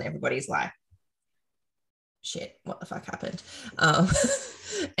hotel and everybody's like, shit, what the fuck happened?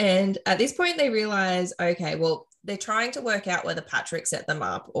 And at this point they realize, okay, well, they're trying to work out whether Patrick set them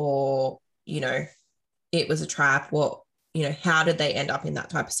up or it was a trap. How did they end up in that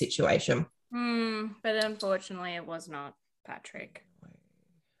type of situation? But unfortunately it was not Patrick.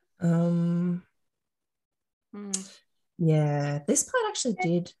 Yeah, this part actually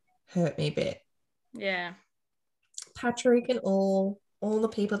did hurt me a bit. Yeah. Patrick and all the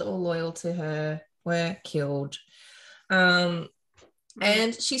people that were loyal to her were killed. And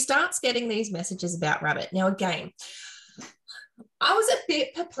she starts getting these messages about Rabbit. Now, again, I was a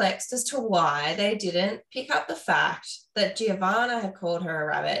bit perplexed as to why they didn't pick up the fact that Giovanna had called her a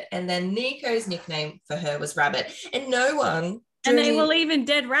rabbit, and then Nico's nickname for her was Rabbit. And no one... And they were leaving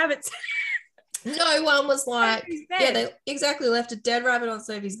dead rabbits. No one was like... Yeah, they exactly left a dead rabbit on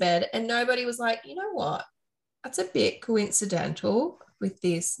Sophie's bed, and nobody was like, you know what? That's a bit coincidental with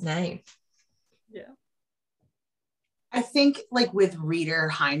this name. Yeah. I think like with reader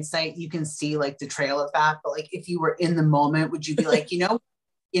hindsight, you can see like the trail of that. But like if you were in the moment, would you be like,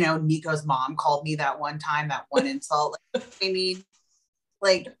 Nico's mom called me that one time, that one insult? Like, I mean,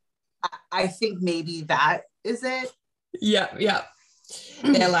 like I think maybe that is it. Yeah.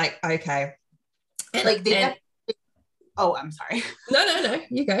 They're like, okay. And like oh, I'm sorry. No,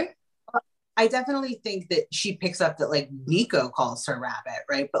 you go. I definitely think that she picks up that like Nico calls her Rabbit,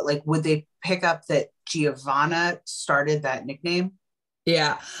 right? But like, would they pick up that Giovanna started that nickname?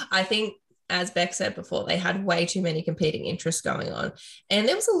 Yeah, I think, as Beck said before, they had way too many competing interests going on. And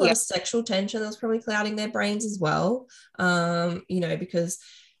there was a lot of sexual tension that was probably clouding their brains as well. Because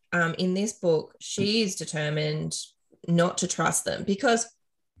in this book, she is determined not to trust them because,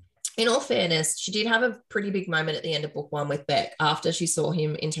 in all fairness, she did have a pretty big moment at the end of book 1 with Beck after she saw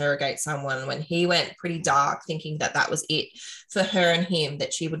him interrogate someone, when he went pretty dark, thinking that was it for her and him,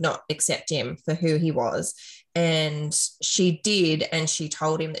 that she would not accept him for who he was. And she did, and she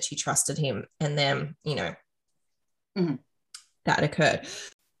told him that she trusted him. And then, that occurred.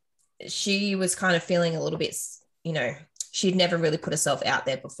 She was kind of feeling a little bit, she'd never really put herself out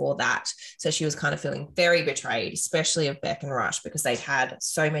there before that. So she was kind of feeling very betrayed, especially of Beck and Rush, because they'd had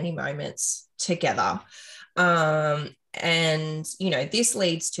so many moments together. And, this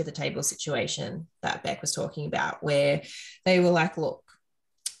leads to the table situation that Beck was talking about, where they were like, look,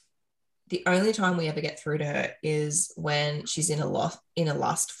 the only time we ever get through to her is when she's in a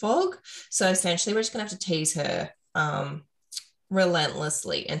lust fog. So essentially we're just going to have to tease her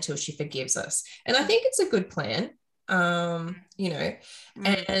relentlessly until she forgives us. And I think it's a good plan. And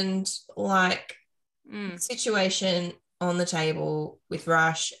like situation on the table with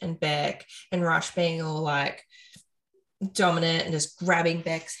Rush and Beck, and Rush being all like dominant and just grabbing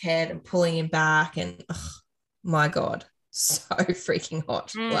Beck's head and pulling him back, and my God, so freaking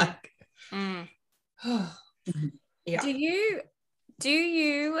hot. Yeah. Do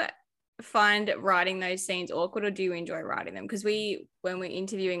you find writing those scenes awkward, or do you enjoy writing them? Because when we're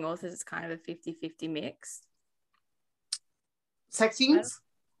interviewing authors, it's kind of a 50-50 mix. Sex scenes?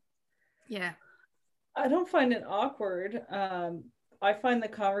 Yeah. I don't find it awkward. I find the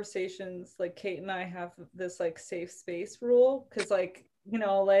conversations, like Kate and I have this like safe space rule, because like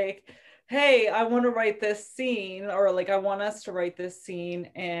hey, I want to write this scene, or like I want us to write this scene,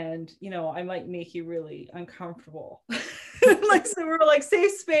 and you know, I might make you really uncomfortable. Like, so we're like,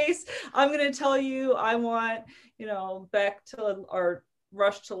 safe space. I'm gonna tell you I want, you know, Beck to, or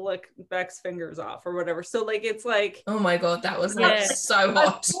Rush to lick Beck's fingers off or whatever. So like it's like, oh my god, that was like so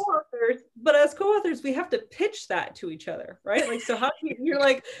hot. But as co-authors, we have to pitch that to each other, right? Like, so how you're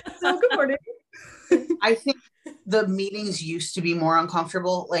like, so good morning. I think the meetings used to be more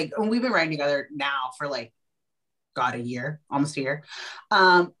uncomfortable. Like, and we've been writing together now for like, God, almost a year.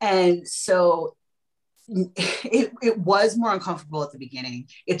 And so it was more uncomfortable at the beginning.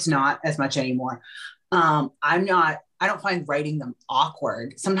 It's not as much anymore. I don't find writing them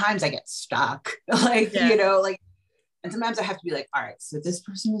awkward. Sometimes I get stuck, like, you know, like, and sometimes I have to be like, all right, so this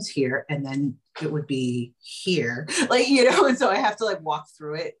person was here and then it would be here, like, you know, and so I have to like walk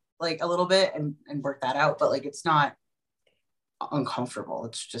through it like a little bit and work that out. But like, it's not uncomfortable.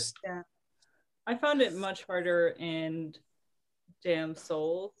 It's just, yeah. I found it much harder in Damn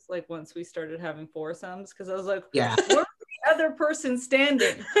Souls, like once we started having foursomes, because I was like, yeah, where's the other person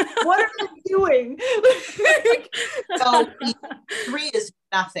standing? What are you doing? So 3 is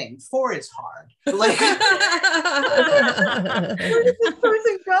nothing, 4 is hard. Like, where did this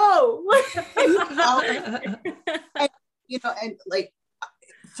person go? and, you know, and like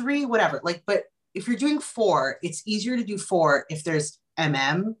 3, whatever, like, but if you're doing 4, it's easier to do 4 if there's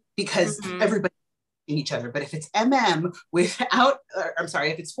because everybody each other. But if it's without, I'm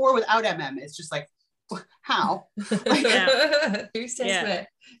sorry, if it's 4 without it's just like, how? Like, who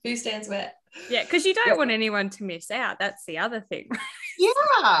stands where? Yeah, because you don't want anyone to miss out. That's the other thing.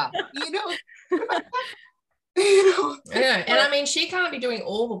 Yeah, you know. Yeah, and I mean, she can't be doing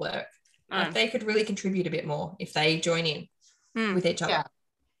all the work. Like, they could really contribute a bit more if they join in with each other. Yeah.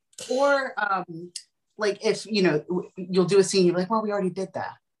 Or like, if you know, you'll do a scene, you're like, well, we already did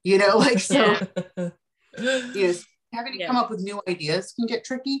that, you know, like, so you know, having to come up with new ideas can get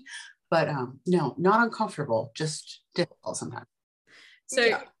tricky, but no, not uncomfortable, just difficult sometimes.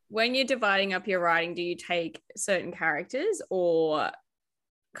 So when you're dividing up your writing, do you take certain characters, or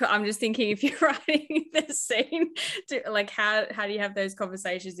I'm just thinking if you're writing the scene, like how do you have those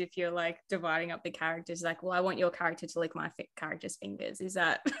conversations if you're like dividing up the characters? Like, well, I want your character to lick my character's fingers. Is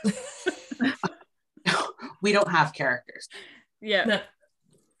that? We don't have characters. Yeah. No.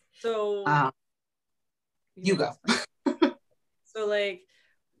 So you go. So like,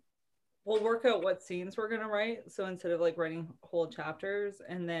 we'll work out what scenes we're going to write. So instead of like writing whole chapters,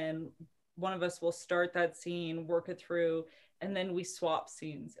 and then one of us will start that scene, work it through, and then we swap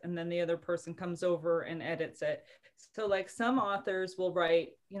scenes, and then the other person comes over and edits it. So like, some authors will write,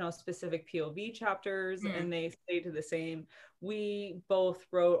 you know, specific POV chapters and they stay to the same. We both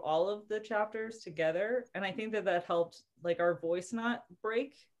wrote all of the chapters together, and I think that helped like our voice not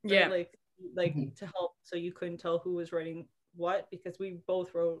break. Yeah. Right? Like to help, so you couldn't tell who was writing what, because we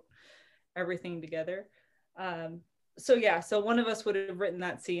both wrote everything together. So one of us would have written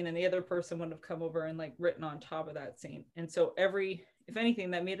that scene and the other person would have come over and like written on top of that scene. And so if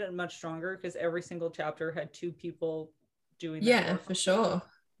anything, that made it much stronger, because every single chapter had 2 people doing that. Yeah, for sure.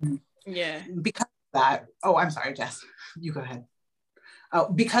 Yeah. Because of that, I'm sorry, Jess, you go ahead.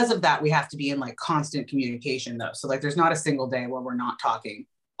 Because of that, we have to be in like constant communication though. So like, there's not a single day where we're not talking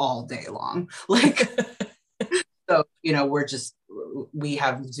all day long. Like, so, you know, we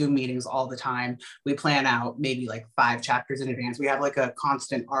have Zoom meetings all the time. We plan out maybe like 5 chapters in advance. We have like a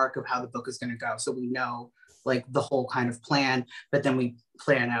constant arc of how the book is going to go. So we know like the whole kind of plan, but then we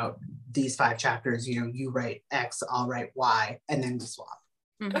plan out these 5 chapters, you know, you write X, I'll write Y, and then we swap.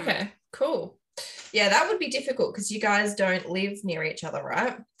 Okay, cool. Yeah, that would be difficult because you guys don't live near each other,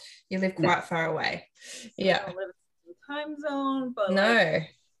 right? You live quite far away. Yeah. I don't live in the time zone, but no.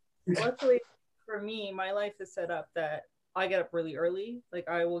 Luckily for me, my life is set up that I get up really early. Like,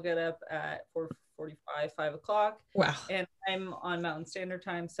 I will get up at 4:45, 5 o'clock. Wow. And I'm on Mountain Standard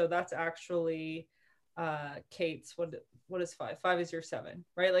Time. So that's actually Kate's, what is 5? 5 is your 7,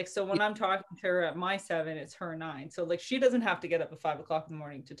 right? Like, so when I'm talking to her at my 7, it's her 9. So like, she doesn't have to get up at 5 o'clock in the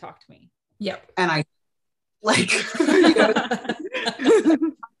morning to talk to me. Yep. And I like, you know,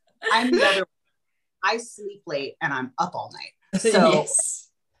 I'm the other, I sleep late and I'm up all night. So yes.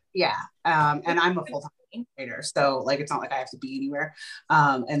 Yeah. And I'm a full-time writer. So like, it's not like I have to be anywhere.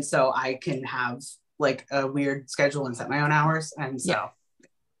 And so I can have like a weird schedule and set my own hours. And so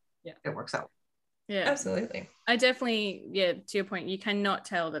it works out. Yeah, absolutely. I definitely, to your point, you cannot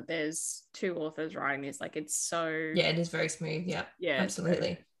tell that there's 2 authors writing this. Like, it's so... Yeah, it is very smooth. Yeah,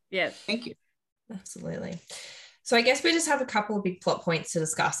 absolutely. Yeah. Thank you. Absolutely. So I guess we just have a couple of big plot points to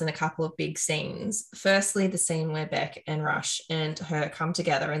discuss and a couple of big scenes. Firstly, the scene where Beck and Rush and her come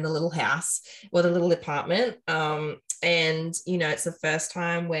together in the little house or the little apartment. And, you know, it's the first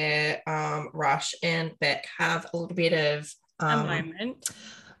time where Rush and Beck have a little bit of a moment.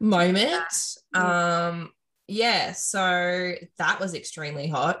 Yeah, so that was extremely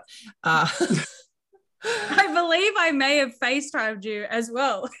hot. I believe I may have FaceTimed you as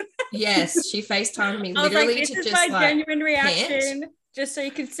well. Yes, she FaceTimed me literally this to is just my like genuine reaction. pant. Just so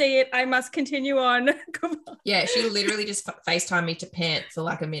you can see it, I must continue on. Come on. Yeah, she literally just FaceTimed me to pant for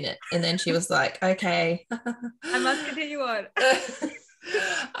like a minute, and then she was like, "Okay, I must continue on."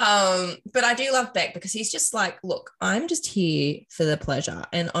 But I do love Beck because he's just like, look, I'm just here for the pleasure,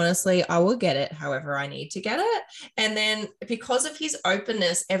 and honestly, I will get it however I need to get it. And then because of his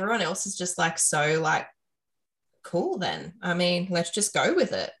openness, everyone else is just like so like, cool. Then I mean, let's just go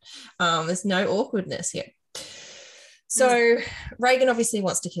with it. There's no awkwardness here. So Reagan obviously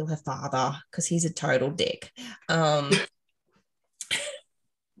wants to kill her father because he's a total dick.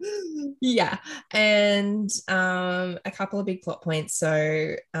 Yeah, and a couple of big plot points.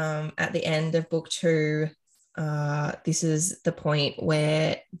 So at the end of book 2, this is the point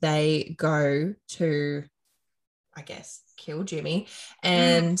where they go to, I guess, kill Jimmy.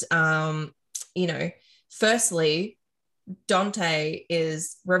 And you know, firstly, Dante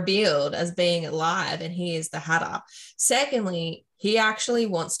is revealed as being alive and he is the Hatter. Secondly, he actually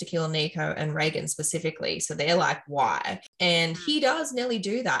wants to kill Nico and Reagan specifically. So they're like, why? And he does nearly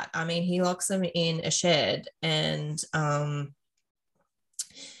do that. I mean, he locks them in a shed and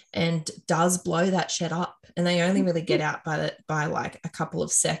does blow that shed up. And they only really get out by like a couple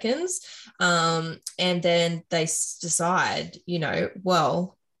of seconds. And then they decide, you know,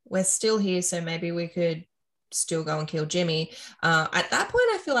 well, we're still here, so maybe we could still go and kill Jimmy. At that point,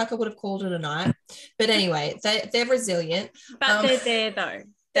 I feel like I would have called it a night. But anyway, they're resilient. But they're there though.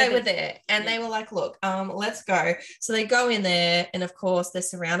 They were there and they were like, look, let's go. So they go in there and of course they're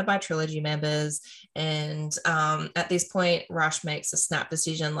surrounded by Trilogy members. And at this point, Rush makes a snap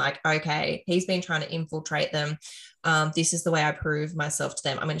decision like, okay, he's been trying to infiltrate them. This is the way I prove myself to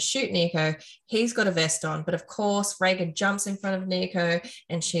them. I'm going to shoot Nico. He's got a vest on. But of course, Reagan jumps in front of Nico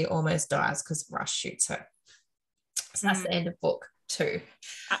and she almost dies because Rush shoots her. So that's the end of book 2.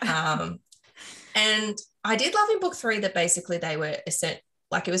 And I did love in book 3 that basically they were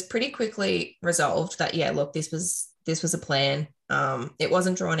like it was pretty quickly resolved that, yeah, look, this was a plan. It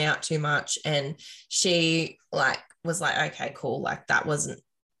wasn't drawn out too much. And she like was like, okay, cool. Like that wasn't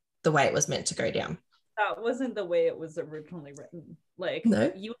the way it was meant to go down. That wasn't the way it was originally written. Like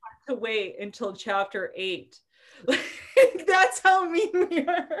no? You have to wait until chapter 8. That's how mean we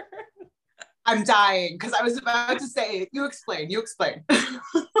are. I'm dying because I was about to say it. You explain.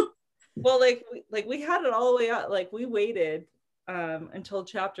 Well, like we had it all the way out. Like we waited until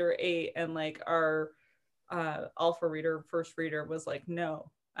chapter 8, and like our alpha reader, first reader, was like, no,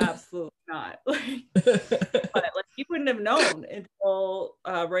 absolutely not. But like you wouldn't have known until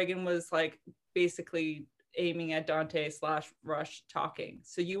Reagan was like basically aiming at Dante / Rush talking.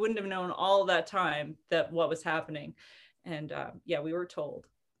 So you wouldn't have known all that time that what was happening. And yeah, we were told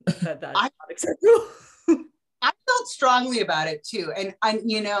that's not acceptable. I felt strongly about it too. And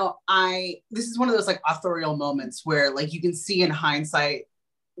you know, this is one of those like authorial moments where like you can see in hindsight,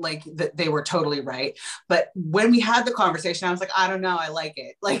 like that they were totally right. But when we had the conversation, I was like, I don't know, I like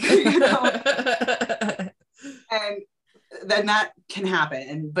it. Like, you know, and then that can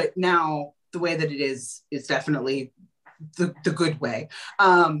happen. But now the way that it is definitely the good way.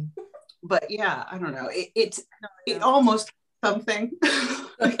 But yeah, I don't know. It almost something.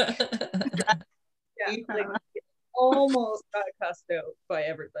 Yeah, like almost got cussed out by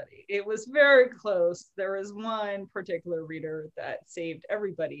everybody. It was very close. There was one particular reader that saved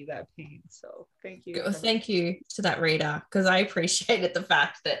everybody that pain. So thank you. Thank you to that reader, because I appreciated the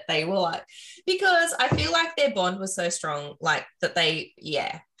fact that they were like, because I feel like their bond was so strong, like that they,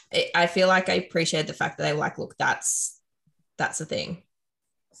 I feel like I appreciate the fact that they were like, look, that's the thing.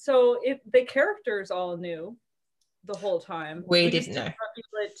 So the characters all knew the whole time. We didn't know.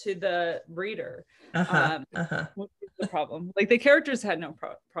 It to the reader. What is the problem? Like the characters had no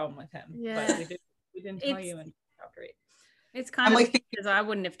problem with him. Yeah. But we didn't tell you in chapter 8. It's kind of because I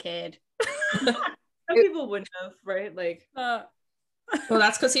wouldn't have cared. Some people wouldn't have, right? Like well,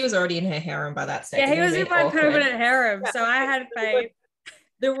 that's because he was already in her harem by that stage. Yeah, he was in my permanent harem, so I had faith.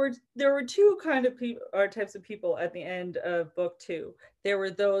 There were two kind of people or types of people at the end of book 2. There were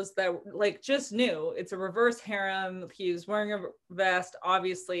those that like just knew it's a reverse harem. He's wearing a vest.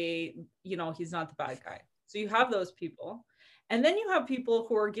 Obviously, you know, he's not the bad guy. So you have those people. And then you have people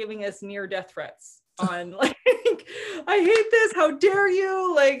who are giving us near death threats on like I hate this. How dare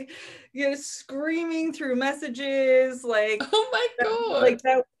you? Like, screaming through messages. Like, oh my God. Like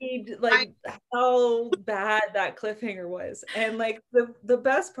that how bad that cliffhanger was. And like the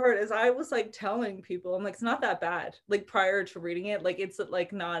best part is I was like telling people, I'm like, it's not that bad. Like prior to reading it, like it's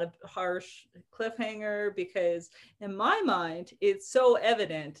like not a harsh cliffhanger, because in my mind, it's so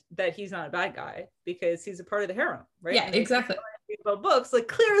evident that he's not a bad guy because he's a part of the harem, right? Yeah, exactly. About books, like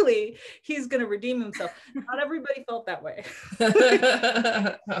clearly he's gonna redeem himself. Not everybody felt that way.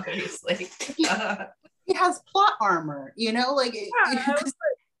 Obviously. He has plot armor, like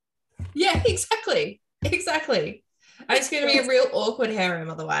yeah, exactly. It's going to be a real awkward harem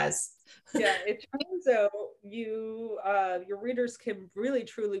otherwise. Yeah, it turns out your readers can really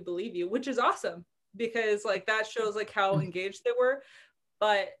truly believe you, which is awesome, because like that shows like how engaged they were.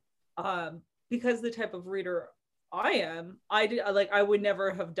 But because the type of reader I am, I would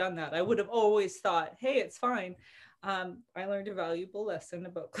never have done that. I would have always thought, hey, it's fine. I learned a valuable lesson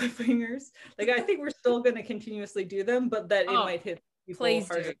about cliffhangers. Like I think we're still going to continuously do them, but that it might hit people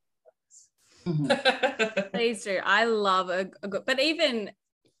harder. Please do. I love a good, but even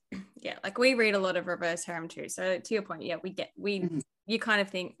like we read a lot of reverse harem too. So to your point, you kind of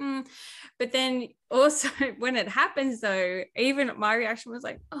think, but then also when it happens though, even my reaction was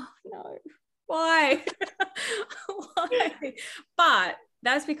like, oh no, why? Why? But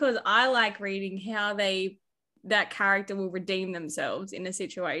that's because I like reading how that character will redeem themselves in a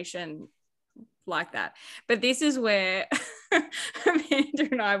situation like that. But this is where Amanda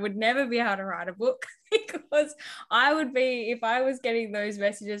and I would never be able to write a book, because I would be, if I was getting those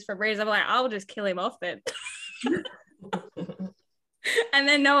messages from readers, I'm like, I'll just kill him off then. And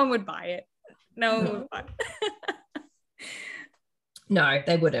then no one would buy it. No one would buy it. No,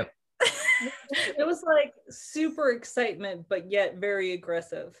 they wouldn't. It was like super excitement, but yet very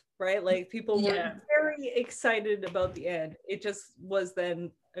aggressive, right? Like people were very excited about the end. It just was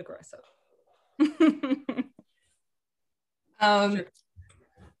then aggressive.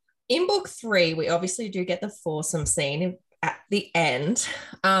 In book 3, we obviously do get the foursome scene at the end,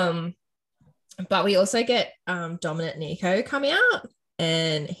 but we also get dominant Nico come out,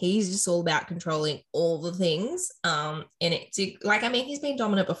 and he's just all about controlling all the things, and it's like, I mean, he's been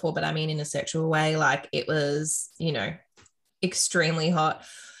dominant before, but I mean in a sexual way. Like it was, extremely hot.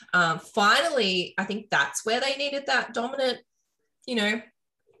 Finally, I think that's where they needed that dominant,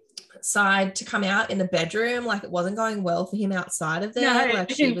 side to come out in the bedroom. Like it wasn't going well for him outside of there. No,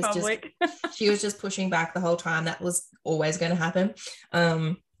 like she was just pushing back the whole time. That was always going to happen.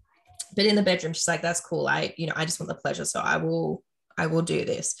 But in the bedroom, she's like, that's cool. I just want the pleasure. So I will do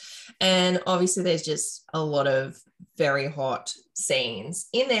this. And obviously there's just a lot of very hot scenes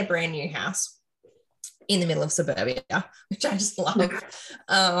in their brand new house in the middle of suburbia, which I just love.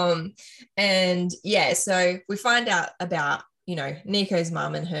 And yeah, so we find out about, Nico's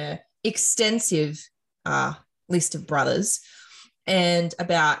mum and her extensive list of brothers, and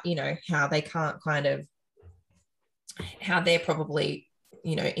about, how they can't how they're probably,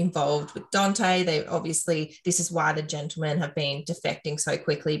 involved with Dante. They obviously, this is why the gentlemen have been defecting so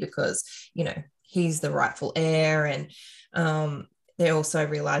quickly, because, he's the rightful heir. And they also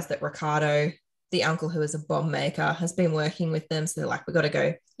realize that Ricardo, the uncle who is a bomb maker, has been working with them. So they're like, we've got to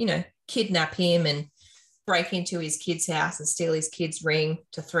go, kidnap him and break into his kid's house and steal his kid's ring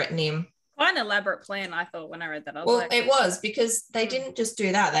to threaten him. Quite an elaborate plan, I thought, when I read that. It was, because they didn't just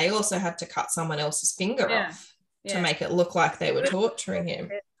do that. They also had to cut someone else's finger off to make it look like they were torturing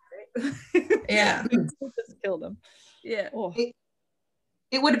him. Yeah. Just killed him. Yeah. Oh.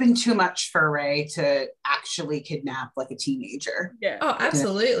 It would have been too much for Ray to actually kidnap like a teenager. Yeah. Oh,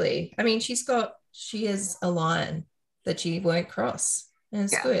 absolutely. I mean, she is a line that she won't cross. And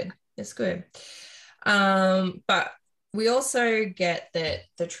it's good. It's good. But we also get that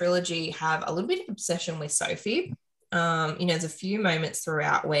the trilogy have a little bit of obsession with Sophie. There's a few moments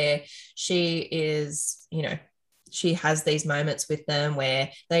throughout where she is, she has these moments with them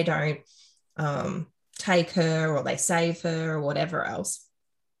where they don't take her, or they save her, or whatever else.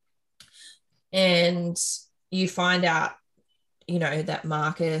 And you find out, that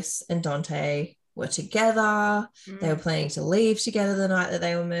Marcus and Dante were together. They were planning to leave together the night that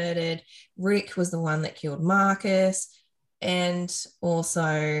they were murdered. Rick was the one that killed Marcus, and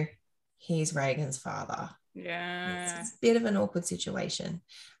also he's Reagan's father. Yeah. It's a bit of an awkward situation.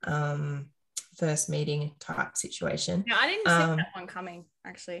 First meeting type situation. Yeah, I didn't see that one coming,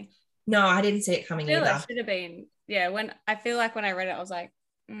 actually. No, I didn't see it coming either. It should have been. Yeah, when I read it, I was like,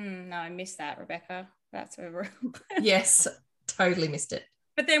 no, I missed that, Rebecca. That's over. Yes, totally missed it.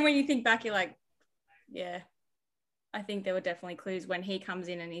 But then when you think back, you're like, yeah, I think there were definitely clues when he comes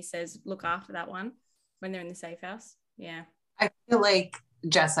in and he says, look after that one, when they're in the safe house. Yeah. I feel like,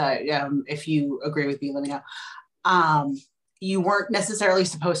 Jessa, if you agree with me, let me know. You weren't necessarily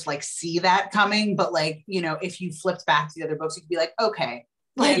supposed to like see that coming, but like, you know, if you flipped back to the other books, you could be like, okay.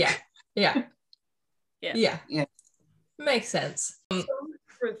 Like, yeah. Makes sense.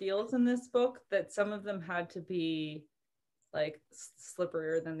 Reveals in this book that some of them had to be like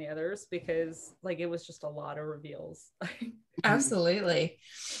slipperier than the others because like it was just a lot of reveals. Absolutely.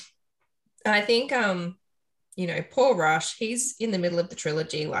 I think you know, poor Rush, he's in the middle of the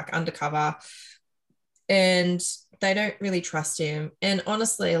trilogy, like undercover, and they don't really trust him. And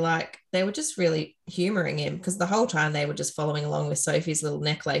honestly, like they were just really humoring him because the whole time they were just following along with Sophie's little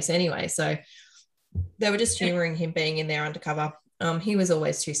necklace anyway. So they were just humoring him being in there undercover. He was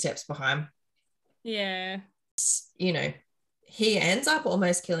always 2 steps behind. Yeah. You know, he ends up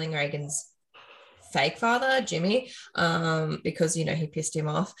almost killing Reagan's fake father, Jimmy, because, you know, he pissed him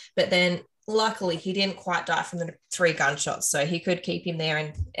off. But then luckily he didn't quite die from the 3 gunshots. So he could keep him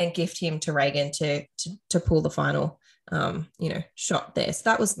there and gift him to Reagan to pull the final, you know, shot there. So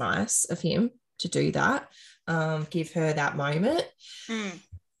that was nice of him to do that, give her that moment.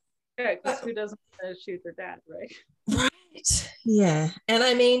 Yeah, because who doesn't want to shoot their dad, right? Right. Yeah. And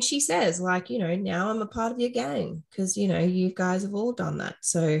I mean, she says, like, you know, now I'm a part of your gang because, you know, you guys have all done that.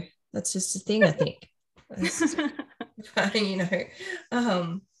 So that's just a thing, I think. You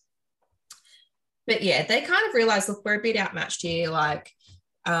know. But yeah, they kind of realize, look, we're a bit outmatched here. Like,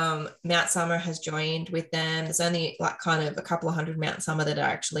 Mount Summer has joined with them. There's only like kind of a couple of hundred Mount Summer that are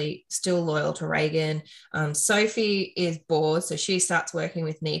actually still loyal to Reagan. Sophie is bored, so she starts working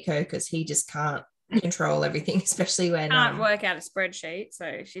with Nico because he just can't control everything, especially when can't work out a spreadsheet,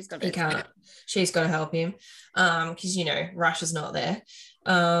 so she's got to. He can't. She's got to help him because you know Rush is not there.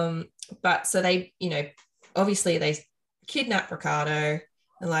 But so they, you know, obviously they kidnap Ricardo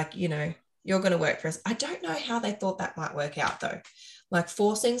and like, you know, you're going to work for us. I don't know how they thought that might work out though. Like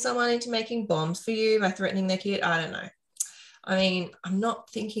forcing someone into making bombs for you by threatening their kid. I don't know. I mean, I'm not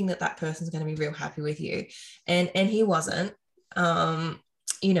thinking that person's going to be real happy with you. And he wasn't,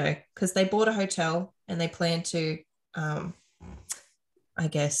 you know, because they bought a hotel and they planned to, I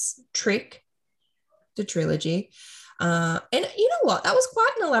guess, trick the trilogy. And you know what? That was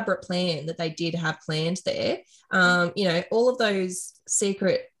quite an elaborate plan that they did have planned there. You know, all of those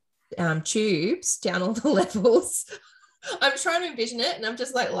secret tubes down all the levels. I'm trying to envision it and I'm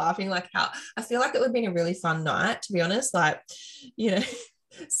just like laughing, like how I feel like it would have been a really fun night, to be honest. Like, you know,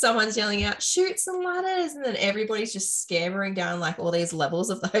 someone's yelling out, shoot some ladders, and then everybody's just scampering down like all these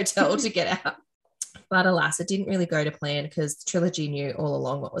levels of the hotel to get out. But alas, it didn't really go to plan because the trilogy knew all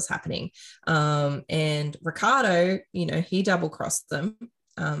along what was happening. And Ricardo, you know, he double-crossed them,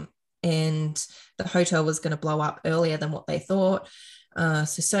 and the hotel was going to blow up earlier than what they thought. So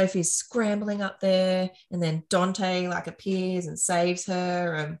Sophie's scrambling up there, and then Dante like appears and saves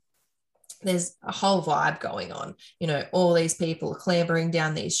her, and there's a whole vibe going on. You know, all these people are clambering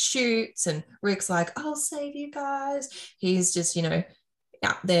down these chutes, and Rick's like, I'll save you guys. He's just, you know,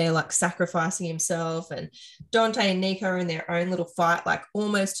 out there like sacrificing himself, and Dante and Nico are in their own little fight, like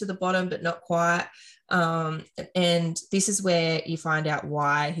almost to the bottom but not quite. And this is where you find out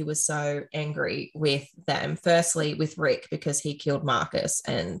why he was so angry with them. Firstly, with Rick, because he killed Marcus,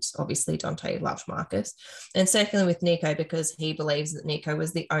 and obviously Dante loved Marcus. And secondly, with Nico, because he believes that Nico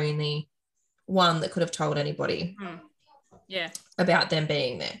was the only one that could have told anybody about them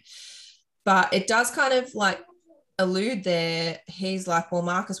being there. But it does kind of like allude there. He's like, well,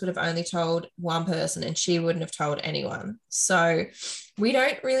 Marcus would have only told one person and she wouldn't have told anyone. So we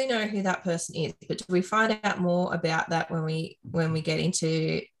don't really know who that person is, but do we find out more about that when we get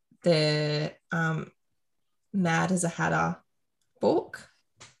into the Mad as a Hatter book,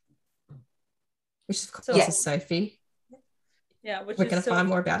 which of course is Sophie. Yeah, which we're going to find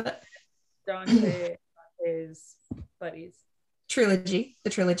more about it. Dante is buddies. The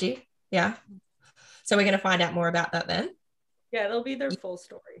trilogy. Yeah. So we're going to find out more about that then? Yeah, it'll be their full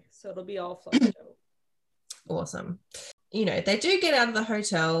story. So it'll be all fleshed out. Awesome. You know, they do get out of the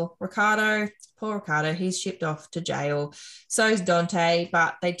hotel. Poor Ricardo, he's shipped off to jail. So is Dante,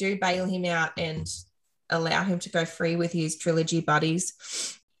 but they do bail him out and allow him to go free with his trilogy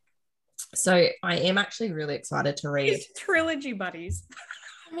buddies. So I am actually really excited to read. His trilogy buddies.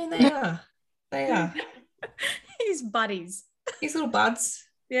 I mean, they are. They are. His buddies. His little buds.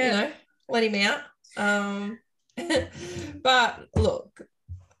 Yeah. You know, let him out. But look,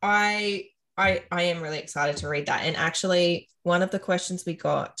 I am really excited to read that. And actually, one of the questions we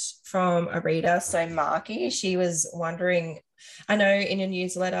got from a reader, so Marky, she was wondering, I know in your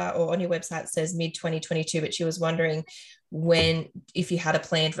newsletter or on your website it says mid-2022, but she was wondering if you had a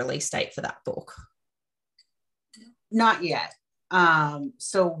planned release date for that book. Not yet.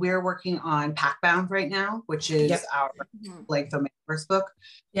 So we're working on Packbound right now, which is our like the first book.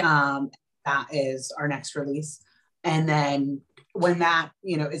 That is our next release. And then when that,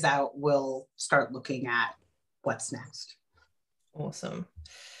 you know, is out, we'll start looking at what's next. Awesome.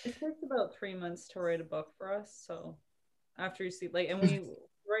 It takes about 3 months to write a book for us. So after you see, like, and we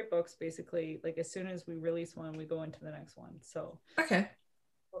write books basically, like, as soon as we release one, we go into the next one. So okay,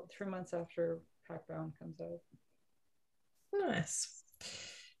 about 3 months after Packbound comes out. Nice.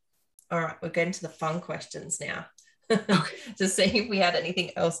 All right, we're getting to the fun questions now. Okay. To see if we had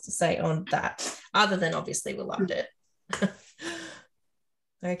anything else to say on that, other than obviously we loved it.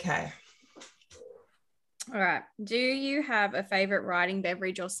 Okay. All right. Do you have a favorite writing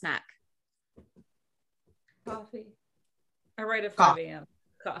beverage or snack? Coffee. I write at 5 a.m.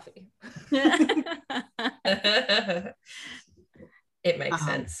 Coffee. It makes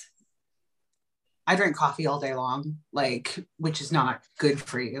sense. I drink coffee all day long, like, which is not good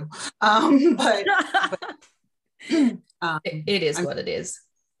for you. But it is what it is.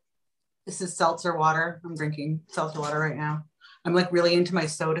 This is seltzer water. I'm drinking seltzer water right now. I'm like really into my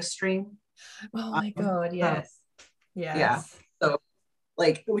Soda Stream. Oh my God, yes. Yeah. So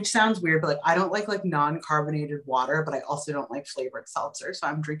like, which sounds weird, but like I don't like non-carbonated water, but I also don't like flavored seltzer. So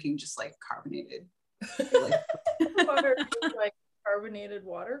I'm drinking just like carbonated. Water is like carbonated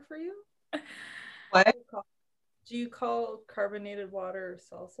water for you? What? Do you call carbonated water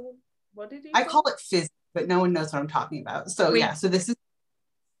salsa? What did you I call it fizz, but no one knows what I'm talking about. So yeah, so this is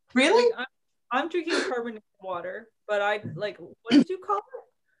really like, I'm drinking carbonated water, but I like, what did you call it?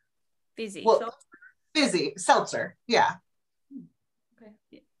 Fizzy. Well, fizzy seltzer. Yeah. Okay.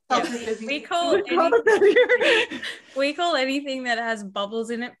 Yeah, we call anything that has bubbles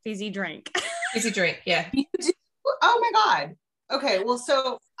in it fizzy drink. Fizzy drink, yeah. Oh my God. Okay, well,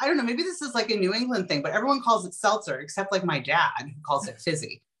 so I don't know, maybe this is like a New England thing, but everyone calls it seltzer except like my dad, who calls it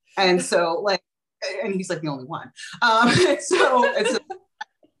fizzy. And so like, and he's like the only one. So it's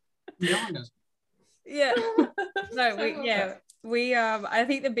no one knows. Yeah. No, we I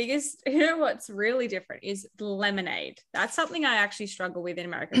think the biggest, you know what's really different is lemonade. That's something I actually struggle with in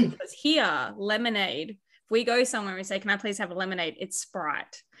America, because here lemonade, if we go somewhere and we say, can I please have a lemonade, it's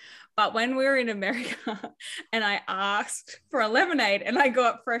Sprite. But when we were in America and I asked for a lemonade and I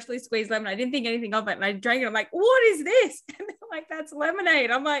got freshly squeezed lemon, I didn't think anything of it, and I drank it. I'm like, what is this? And they're like, that's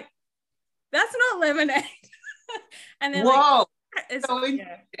lemonade. I'm like, that's not lemonade. And then whoa, it's so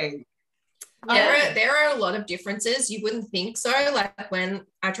interesting. There are a lot of differences. You wouldn't think so. Like when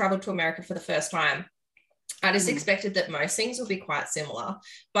I traveled to America for the first time, I just expected that most things would be quite similar,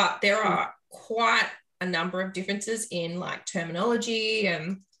 but there are quite a number of differences in like terminology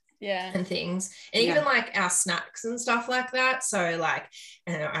and things, and even like our snacks and stuff like that. So like,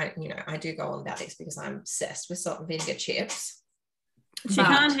 and I do go on about this because I'm obsessed with salt and vinegar chips. She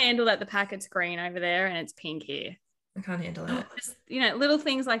can't handle that the packet's green over there and it's pink here. I can't handle it. Just, little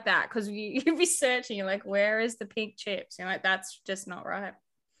things like that, because you'd be searching, you're like, where is the pink chips? You're like, that's just not right.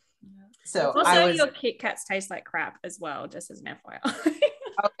 So also, your Kit Kats taste like crap as well, just as an FYI.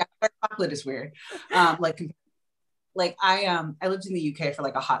 Okay, chocolate is weird. Like I lived in the UK for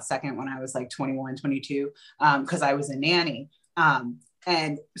like a hot second when I was like 21, 22, because I was a nanny.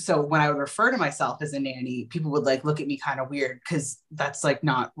 And so when I would refer to myself as a nanny, people would like look at me kind of weird because that's like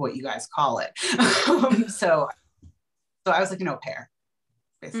not what you guys call it. So I was like an au pair,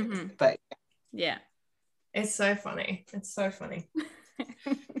 basically. But yeah, it's so funny. It's so funny.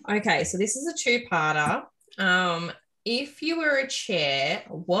 Okay, so this is a two-parter. If you were a chair,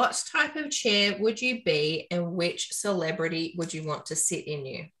 what type of chair would you be, and which celebrity would you want to sit in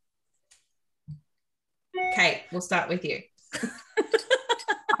you? Kate, we'll start with you.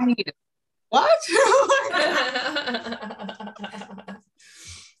 I need it. What?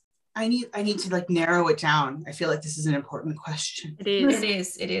 I need to like narrow it down. I feel like this is an important question. It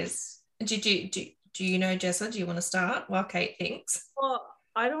is. It is. Do you know, Jessa? Do you want to start while Kate thinks? Well,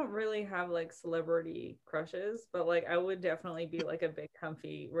 I don't really have like celebrity crushes, but like I would definitely be like a big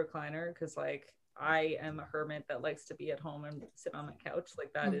comfy recliner, because like I am a hermit that likes to be at home and sit on the couch.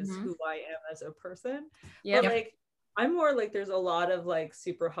 Like that is who I am as a person. Yeah. But like I'm more like, there's a lot of like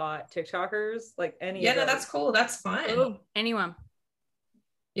super hot TikTokers, like any. Yeah, no, that's cool. That's fine. Oh, anyone.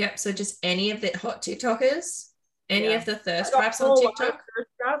 Yep. So just any of the hot TikTokers, any of the thirst traps on TikTok. Thirst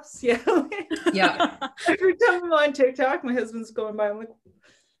traps, yeah. Yeah. Every time I'm on TikTok, my husband's going by. I'm like,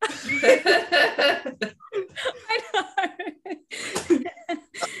 I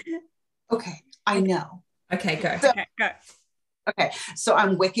know. Okay, I know. Okay, go. Okay, so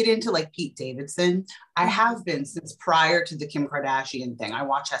I'm wicked into like Pete Davidson. I have been since prior to the Kim Kardashian thing. I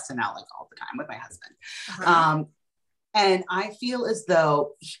watch SNL like all the time with my husband. And I feel as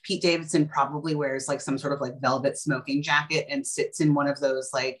though Pete Davidson probably wears like some sort of like velvet smoking jacket and sits in one of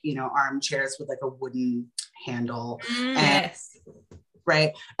those like, you know, armchairs with like a wooden handle. Yes.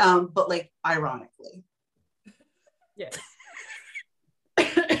 Right. But like ironically. Yes.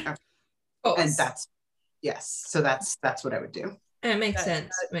 And that's, yes. So that's what I would do. It makes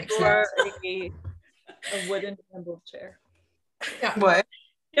sense. Makes or sense. a wooden handled chair. Yeah. What?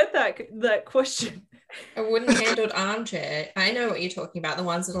 Get that question. A wooden handled armchair. I know what you're talking about. The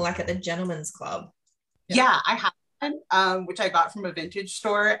ones that are like at the gentleman's club. Yeah, I have one, which I got from a vintage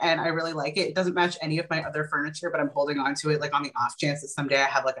store, and I really like it. It doesn't match any of my other furniture, but I'm holding on to it like on the off chance that someday I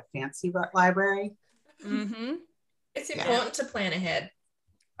have like a fancy library. Mm-hmm. It's important to plan ahead.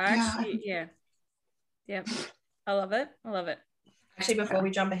 Actually, yeah. Yep. I love it. Actually, before we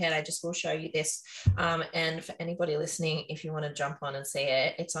jump ahead, I just will show you this. And for anybody listening, if you want to jump on and see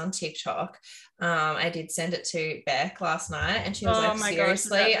it, it's on TikTok. I did send it to Beck last night, and she was like,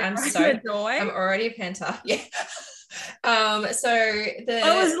 seriously, I'm already pent up. Yeah. I was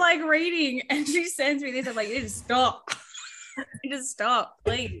like reading, and she sends me this. I'm like, you just stop. Just stop,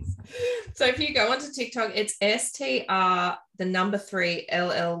 please. So if you go onto TikTok, it's STR the number 3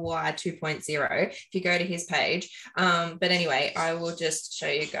 LLY 2.0. If you go to his page, but anyway, I will just show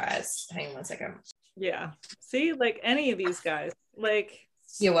you guys. Hang on one second. Yeah. See, like any of these guys, like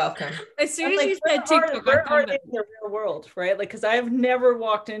you're welcome. As soon as like, you said TikTok, where are they in the real world, right? Like, because I've never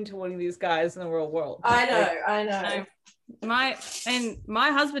walked into one of these guys in the real world. I know. My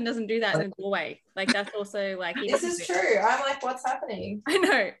husband doesn't do that in the doorway. Like that's also like this is true. I'm like, what's happening? I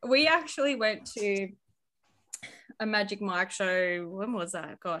know. We actually went to a Magic Mike show. When was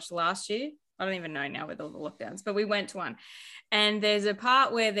that? Gosh, last year. I don't even know now with all the lockdowns, but we went to one, and there's a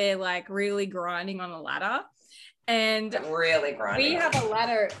part where they're like really grinding on a ladder. And really grinding. We have a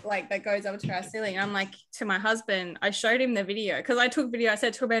ladder like that goes up to our ceiling. I'm like, to my husband, I showed him the video because I took video. I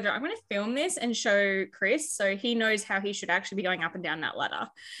said to Amanda, I'm going to film this and show Chris so he knows how he should actually be going up and down that ladder,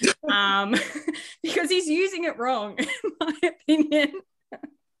 because he's using it wrong, in my opinion.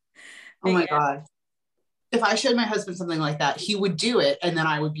 Oh my God. If I showed my husband something like that, he would do it, and then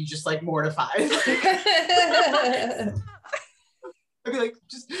I would be just like mortified. I'd be like,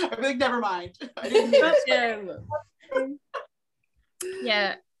 never mind. I didn't mean it.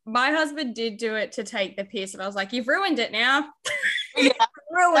 Yeah, my husband did do it to take the piss, and I was like, "You've ruined it now." Yeah,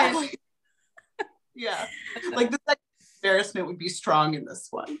 ruined. Exactly. Yeah, like the embarrassment would be strong in this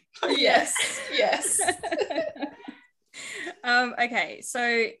one. Yes. Okay,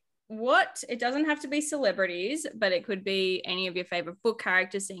 so it doesn't have to be celebrities, but it could be any of your favorite book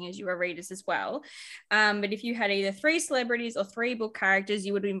characters, seeing as you are readers as well. But if you had either 3 celebrities or 3 book characters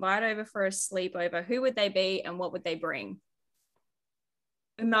you would invite over for a sleepover, who would they be and what would they bring?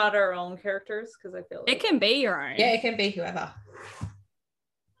 Not our own characters, because I feel like it can be your own. Yeah, it can be whoever.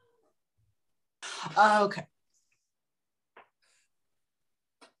 Okay.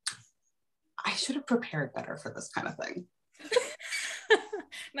 I should have prepared better for this kind of thing.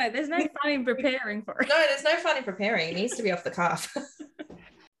 No, there's no fun in preparing for it. No, there's no fun in preparing. It needs to be off the cuff.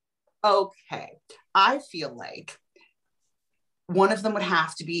 Okay. I feel like one of them would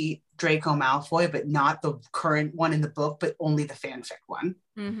have to be Draco Malfoy, but not the current one in the book, but only the fanfic one.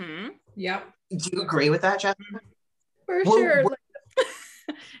 Mm-hmm. Yep. Do you agree with that, Jessica? For sure.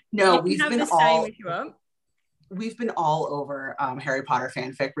 No, we've been all over Harry Potter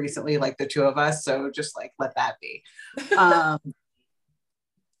fanfic recently, like the 2 of us. So just like let that be.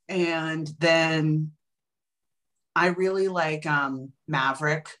 And then I really like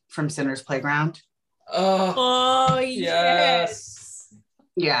Maverick from Sinner's Playground. Oh yes.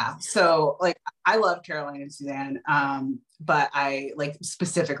 Yeah. So like I love Caroline and Suzanne, but I like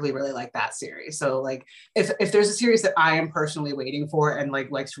specifically really like that series. So like if there's a series that I am personally waiting for and like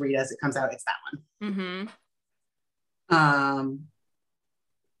to read as it comes out, it's that one. Mm-hmm.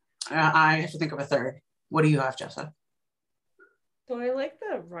 I have to think of a third. What do you have, Jessa? So I like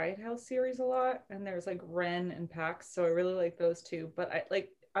the Riot House series a lot, and there's like Ren and Pax, so I really like those 2. But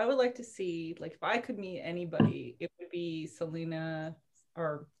I would like to see, like, if I could meet anybody, it would be Selena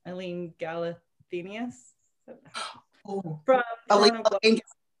or Eileen Galathynius. From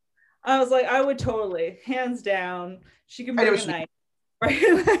I was like, I would totally, hands down, she can bring a night, right?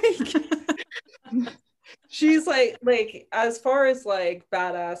 Like, she's like as far as like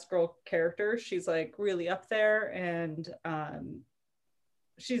badass girl character, she's like really up there, and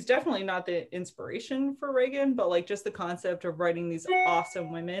she's definitely not the inspiration for Reagan, but like just the concept of writing these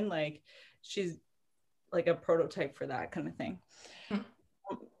awesome women, like she's like a prototype for that kind of thing.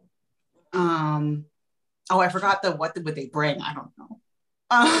 I forgot what would they bring? I don't know.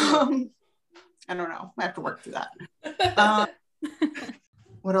 I don't know. I have to work through that.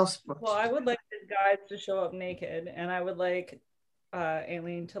 What else? Well, I would like the guys to show up naked, and I would like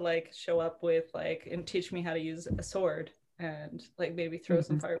Aileen to like show up with like and teach me how to use a sword and like maybe throw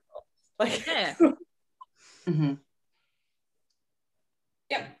some fireballs. Like Yeah. Mm-hmm.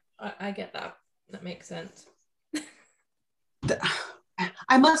 Yep, I get that. That makes sense.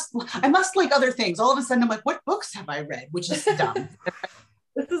 I must like other things. All of a sudden, I'm like, what books have I read? Which is dumb.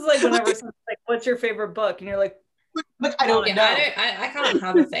 This is like whenever someone's like, "What's your favorite book?" and you're like, I don't know. I can't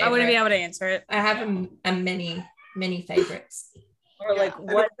have a favorite. I wouldn't be able to answer it. I have a many favorites. or like,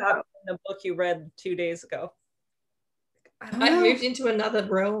 what happened in the book you read 2 days ago? I've moved into another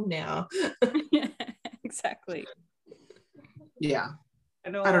realm now. Exactly. Yeah.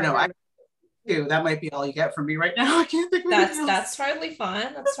 I don't know. That might be all you get from me right now. I can't think of anything else. That's totally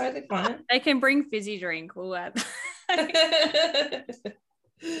fine. That's totally fine. They can bring fizzy drink. We'll add.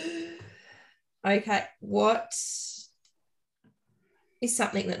 Okay, what is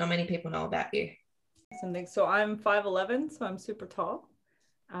something that not many people know about you? Something. So I'm 5'11", so I'm super tall.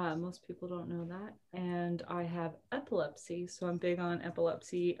 Most people don't know that. And I have epilepsy, so I'm big on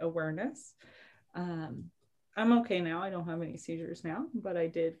epilepsy awareness. I'm okay now. I don't have any seizures now, but I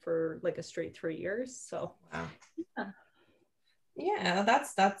did for like a straight 3 years. So wow. Yeah,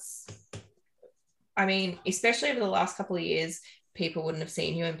 that's I mean, especially over the last couple of years, people wouldn't have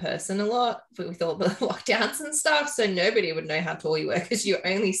seen you in person a lot with all the lockdowns and stuff, so nobody would know how tall you were because you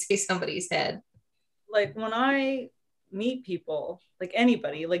only see somebody's head. Like when I meet people, like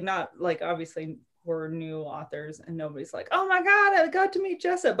anybody, like not like obviously we're new authors and nobody's like, oh my god, I got to meet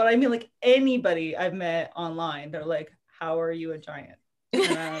Jessa, but I mean like anybody I've met online, they're like, how are you a giant?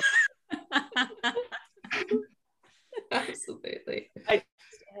 Absolutely. I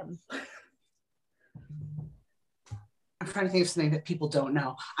am. I'm trying to think of something that people don't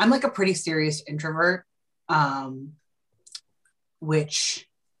know. I'm like a pretty serious introvert, which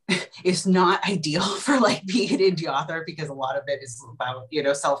is not ideal for like being an indie author because a lot of it is about,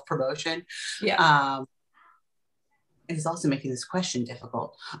 self-promotion. Yeah. It is also making this question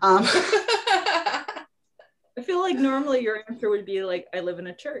difficult. I feel like normally your answer would be like, I live in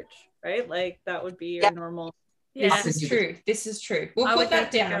a church, right? Like that would be your normal. Yeah, this is true. We'll put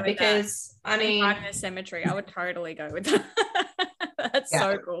that down because I mean, in a cemetery. I would totally go with that. That's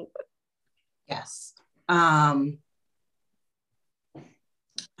so cool. Yes. I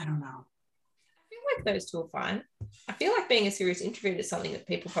don't know. I feel like those two are fine. I feel like being a serious introvert is something that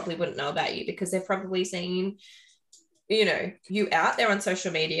people probably wouldn't know about you because they're probably seeing, you out there on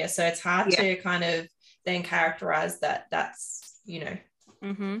social media. So it's hard to kind of then characterize that's.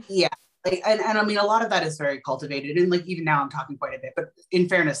 Mm-hmm. Yeah. Like, and I mean, a lot of that is very cultivated. And like, even now I'm talking quite a bit, but in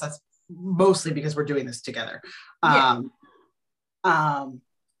fairness, that's mostly because we're doing this together. And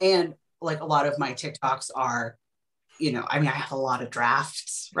like a lot of my TikToks are, I mean, I have a lot of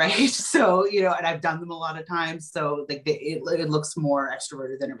drafts, right? So, and I've done them a lot of times. So like it looks more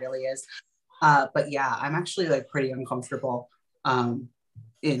extroverted than it really is. But yeah, I'm actually like pretty uncomfortable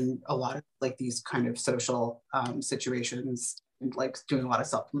in a lot of like these kind of social situations and like doing a lot of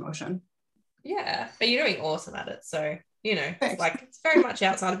self-promotion. Yeah, but you're doing awesome at it. So, like it's very much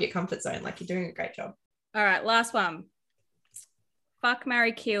outside of your comfort zone. Like you're doing a great job. All right, last one. Fuck,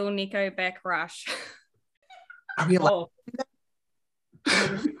 marry, kill, Nico, Beck, Rush. Are we allowed?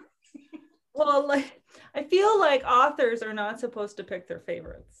 Well, like I feel like authors are not supposed to pick their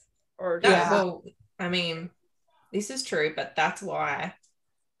favorites. Well, I mean, this is true, but that's why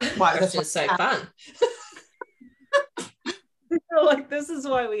it's just so fun. So, like, this is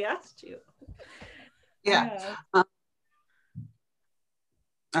why we asked you. Yeah. All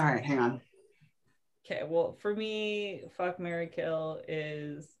right, hang on. Okay, well, for me, fuck, marry, kill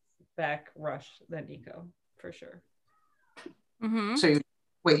is Beck, Rush, then Nico, for sure. Mm-hmm. So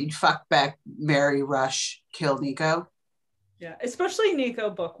you'd fuck Beck, marry, Rush, kill Nico? Yeah, especially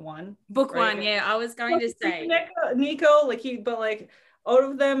Nico book one. Book one, yeah. I was going to say Nico, like out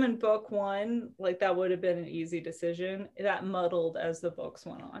of them in book one, like that would have been an easy decision. That muddled as the books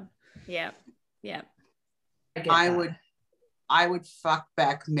went on. Yeah. I would fuck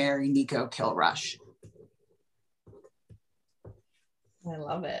Beck, marry Nico, kill Rush. I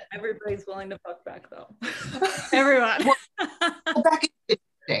love it. Everybody's willing to fuck Beck though. Everyone. Well, Beck is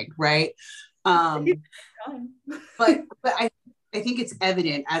interesting, right? But I think it's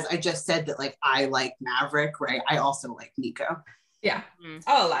evident, as I just said, that like I like Maverick, right? I also like Nico. Yeah.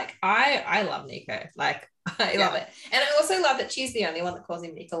 Oh, like I love Nico. Like I love it. And I also love that she's the only one that calls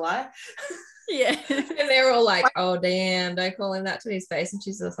him Nikolai. Yeah. And they're all like, oh damn, don't call him that to his face. And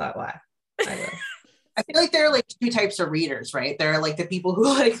she's just like, why? I will. I feel like there are like two types of readers, right? There are like the people who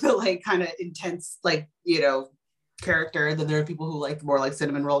like the like kind of intense, like, you know, character. Then there are people who like more like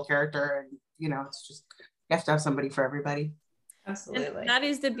cinnamon roll character, and you know, it's just you have to have somebody for everybody. Absolutely. And that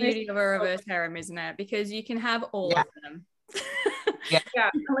is the beauty of a reverse harem, isn't it? Because you can have all of them. Yeah.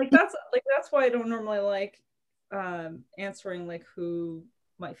 Like that's why I don't normally like answering like who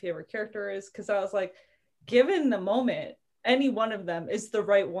my favorite character is, because I was like, given the moment, any one of them is the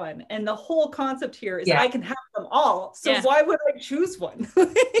right one, and the whole concept here is I can have them all, so why would I choose one?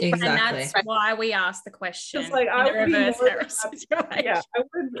 Exactly. And that's why we asked the question. Like, I would be more than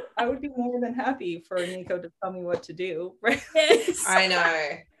happy, I would be more than happy for Nico to tell me what to do, right? Yes. I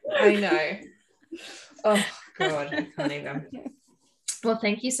know. Oh God, I can't even. Well,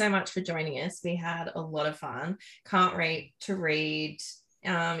 thank you so much for joining us. We had a lot of fun. Can't wait to read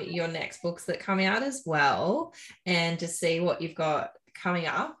your next books that come out as well, and to see what you've got coming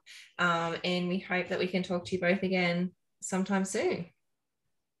up. And we hope that we can talk to you both again sometime soon.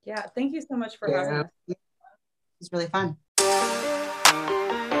 Yeah, thank you so much for having us. It's really fun.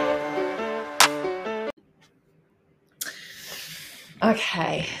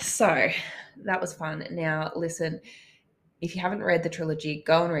 Okay, so that was fun. Now, listen, if you haven't read the trilogy,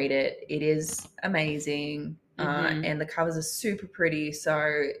 go and read it. It is amazing. And the covers are super pretty,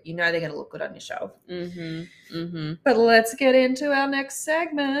 so you know they're going to look good on your shelf. But let's get into our next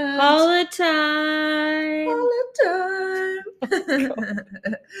segment. Holla time.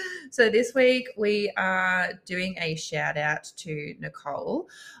 So this week we are doing a shout out to Nicole,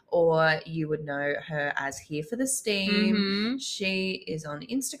 or you would know her as Here for the Steam. She is on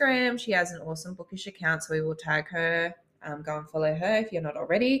Instagram. She has an awesome bookish account, so we will tag her. Go and follow her if you're not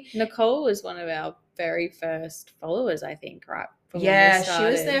already. Nicole was one of our very first followers, I think, right? Yeah, she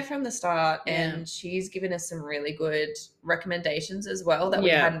was there from the start, and she's given us some really good recommendations as well that we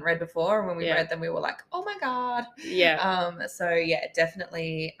hadn't read before. And when we read them, we were like, oh my God. So yeah,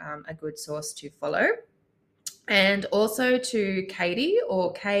 definitely a good source to follow. And also to Katie,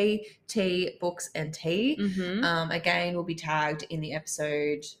 or KT Books and Tea. Again, will be tagged in the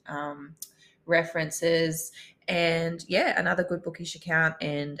episode references. And yeah, another good bookish account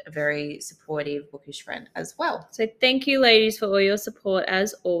and a very supportive bookish friend as well. So thank you, ladies, for all your support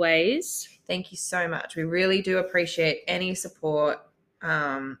as always. Thank you so much. We really do appreciate any support,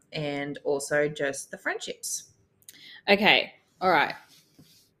 and also just the friendships. Okay. All right.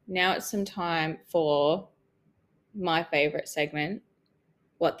 Now it's some time for my favorite segment,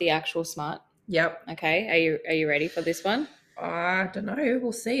 What the Actual Smut. Yep. Okay. Are you ready for this one? I don't know.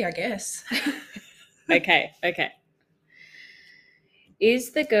 We'll see, I guess. Okay.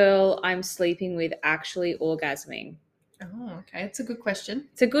 Is the girl I'm sleeping with actually orgasming? Oh, okay. It's a good question.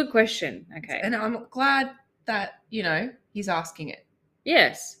 It's a good question. Okay. And I'm glad that, he's asking it.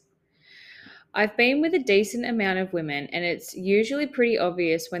 Yes. I've been with a decent amount of women, and it's usually pretty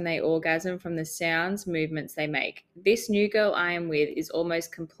obvious when they orgasm from the sounds, movements they make. This new girl I am with is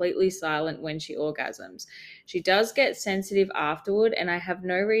almost completely silent when she orgasms. She does get sensitive afterward, and I have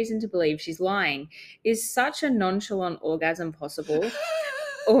no reason to believe she's lying. Is such a nonchalant orgasm possible?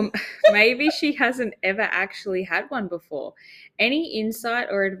 Or maybe she hasn't ever actually had one before. Any insight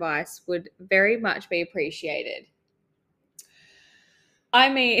or advice would very much be appreciated. I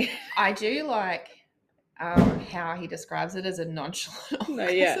mean, I do like how he describes it as a nonchalant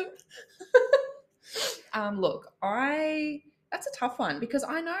orgasm. Look, that's a tough one, because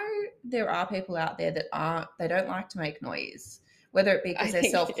I know there are people out there that they don't like to make noise, whether it be because they're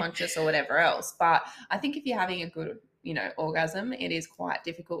self-conscious or whatever else. But I think if you're having a good, orgasm, it is quite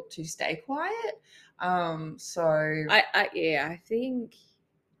difficult to stay quiet. So I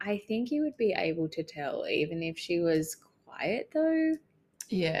think you would be able to tell even if she was quiet though.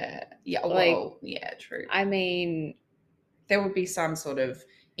 Yeah. Well, yeah, true. I mean, there would be some sort of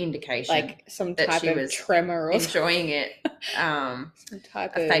indication, like some type of tremor or enjoying it. Some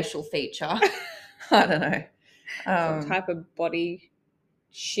type of facial feature. I don't know. Some type of body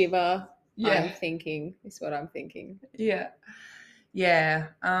shiver. Yeah. I'm thinking is what I'm thinking. Yeah.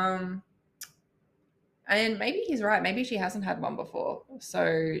 And maybe he's right. Maybe she hasn't had one before,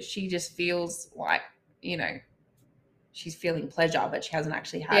 so she just feels like she's feeling pleasure, but she hasn't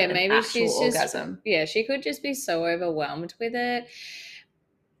actually had an actual orgasm. She could just be so overwhelmed with it.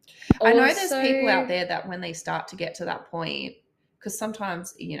 I know there's people out there that when they start to get to that point, because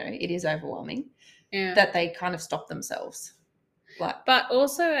sometimes, it is overwhelming, that they kind of stop themselves. But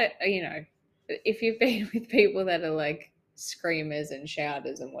also, if you've been with people that are like screamers and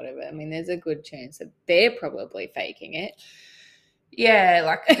shouters and whatever, I mean, there's a good chance that they're probably faking it.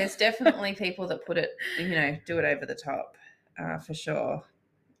 Yeah, there's definitely people that put it, do it over the top, for sure.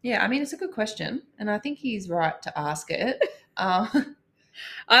 Yeah, I mean, it's a good question, and I think he's right to ask it.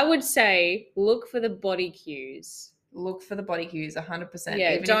 I would say look for the body cues. Look for the body cues 100%.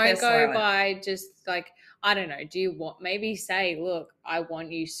 Yeah, even don't if go silent. by just like, I don't know, do you want, maybe say, look, I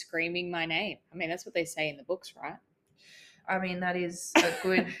want you screaming my name. I mean, that's what they say in the books, right? I mean, that is a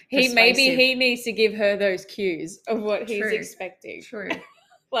good maybe he needs to give her those cues of what he's expecting. True.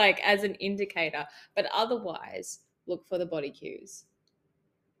 Like as an indicator. But otherwise, look for the body cues.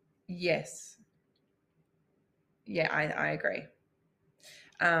 Yes. Yeah, I agree.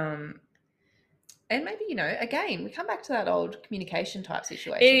 And maybe, again, we come back to that old communication type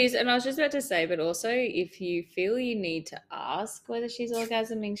situation. It is. And I was just about to say, but also if you feel you need to ask whether she's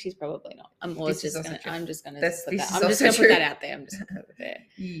orgasming, she's probably not. I'm just going to put that out there. I'm just going to put it there.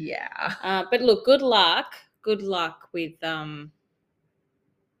 Yeah. But look, good luck. Good luck with that.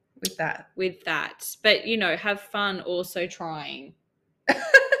 But, have fun also trying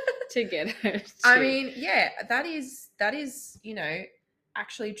to get her to. I mean, yeah, that is,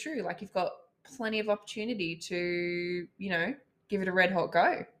 actually true. Like you've got plenty of opportunity to, give it a red hot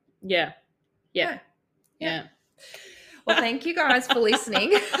go. Yeah. Well, thank you guys for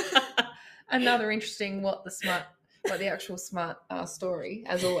listening. Another interesting what the actual smart story,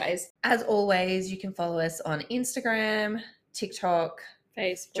 as always. As always, you can follow us on Instagram, TikTok,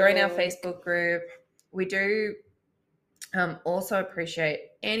 Facebook. Join our Facebook group. We do also appreciate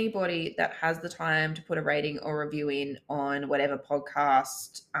anybody that has the time to put a rating or review in on whatever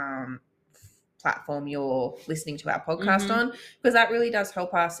podcast platform you're listening to our podcast on, because that really does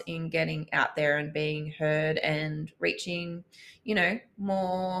help us in getting out there and being heard and reaching,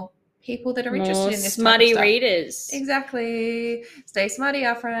 more people that are interested in this smutty type of stuff. readers. Exactly. Stay smutty,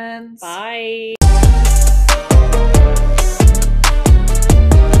 our friends. Bye.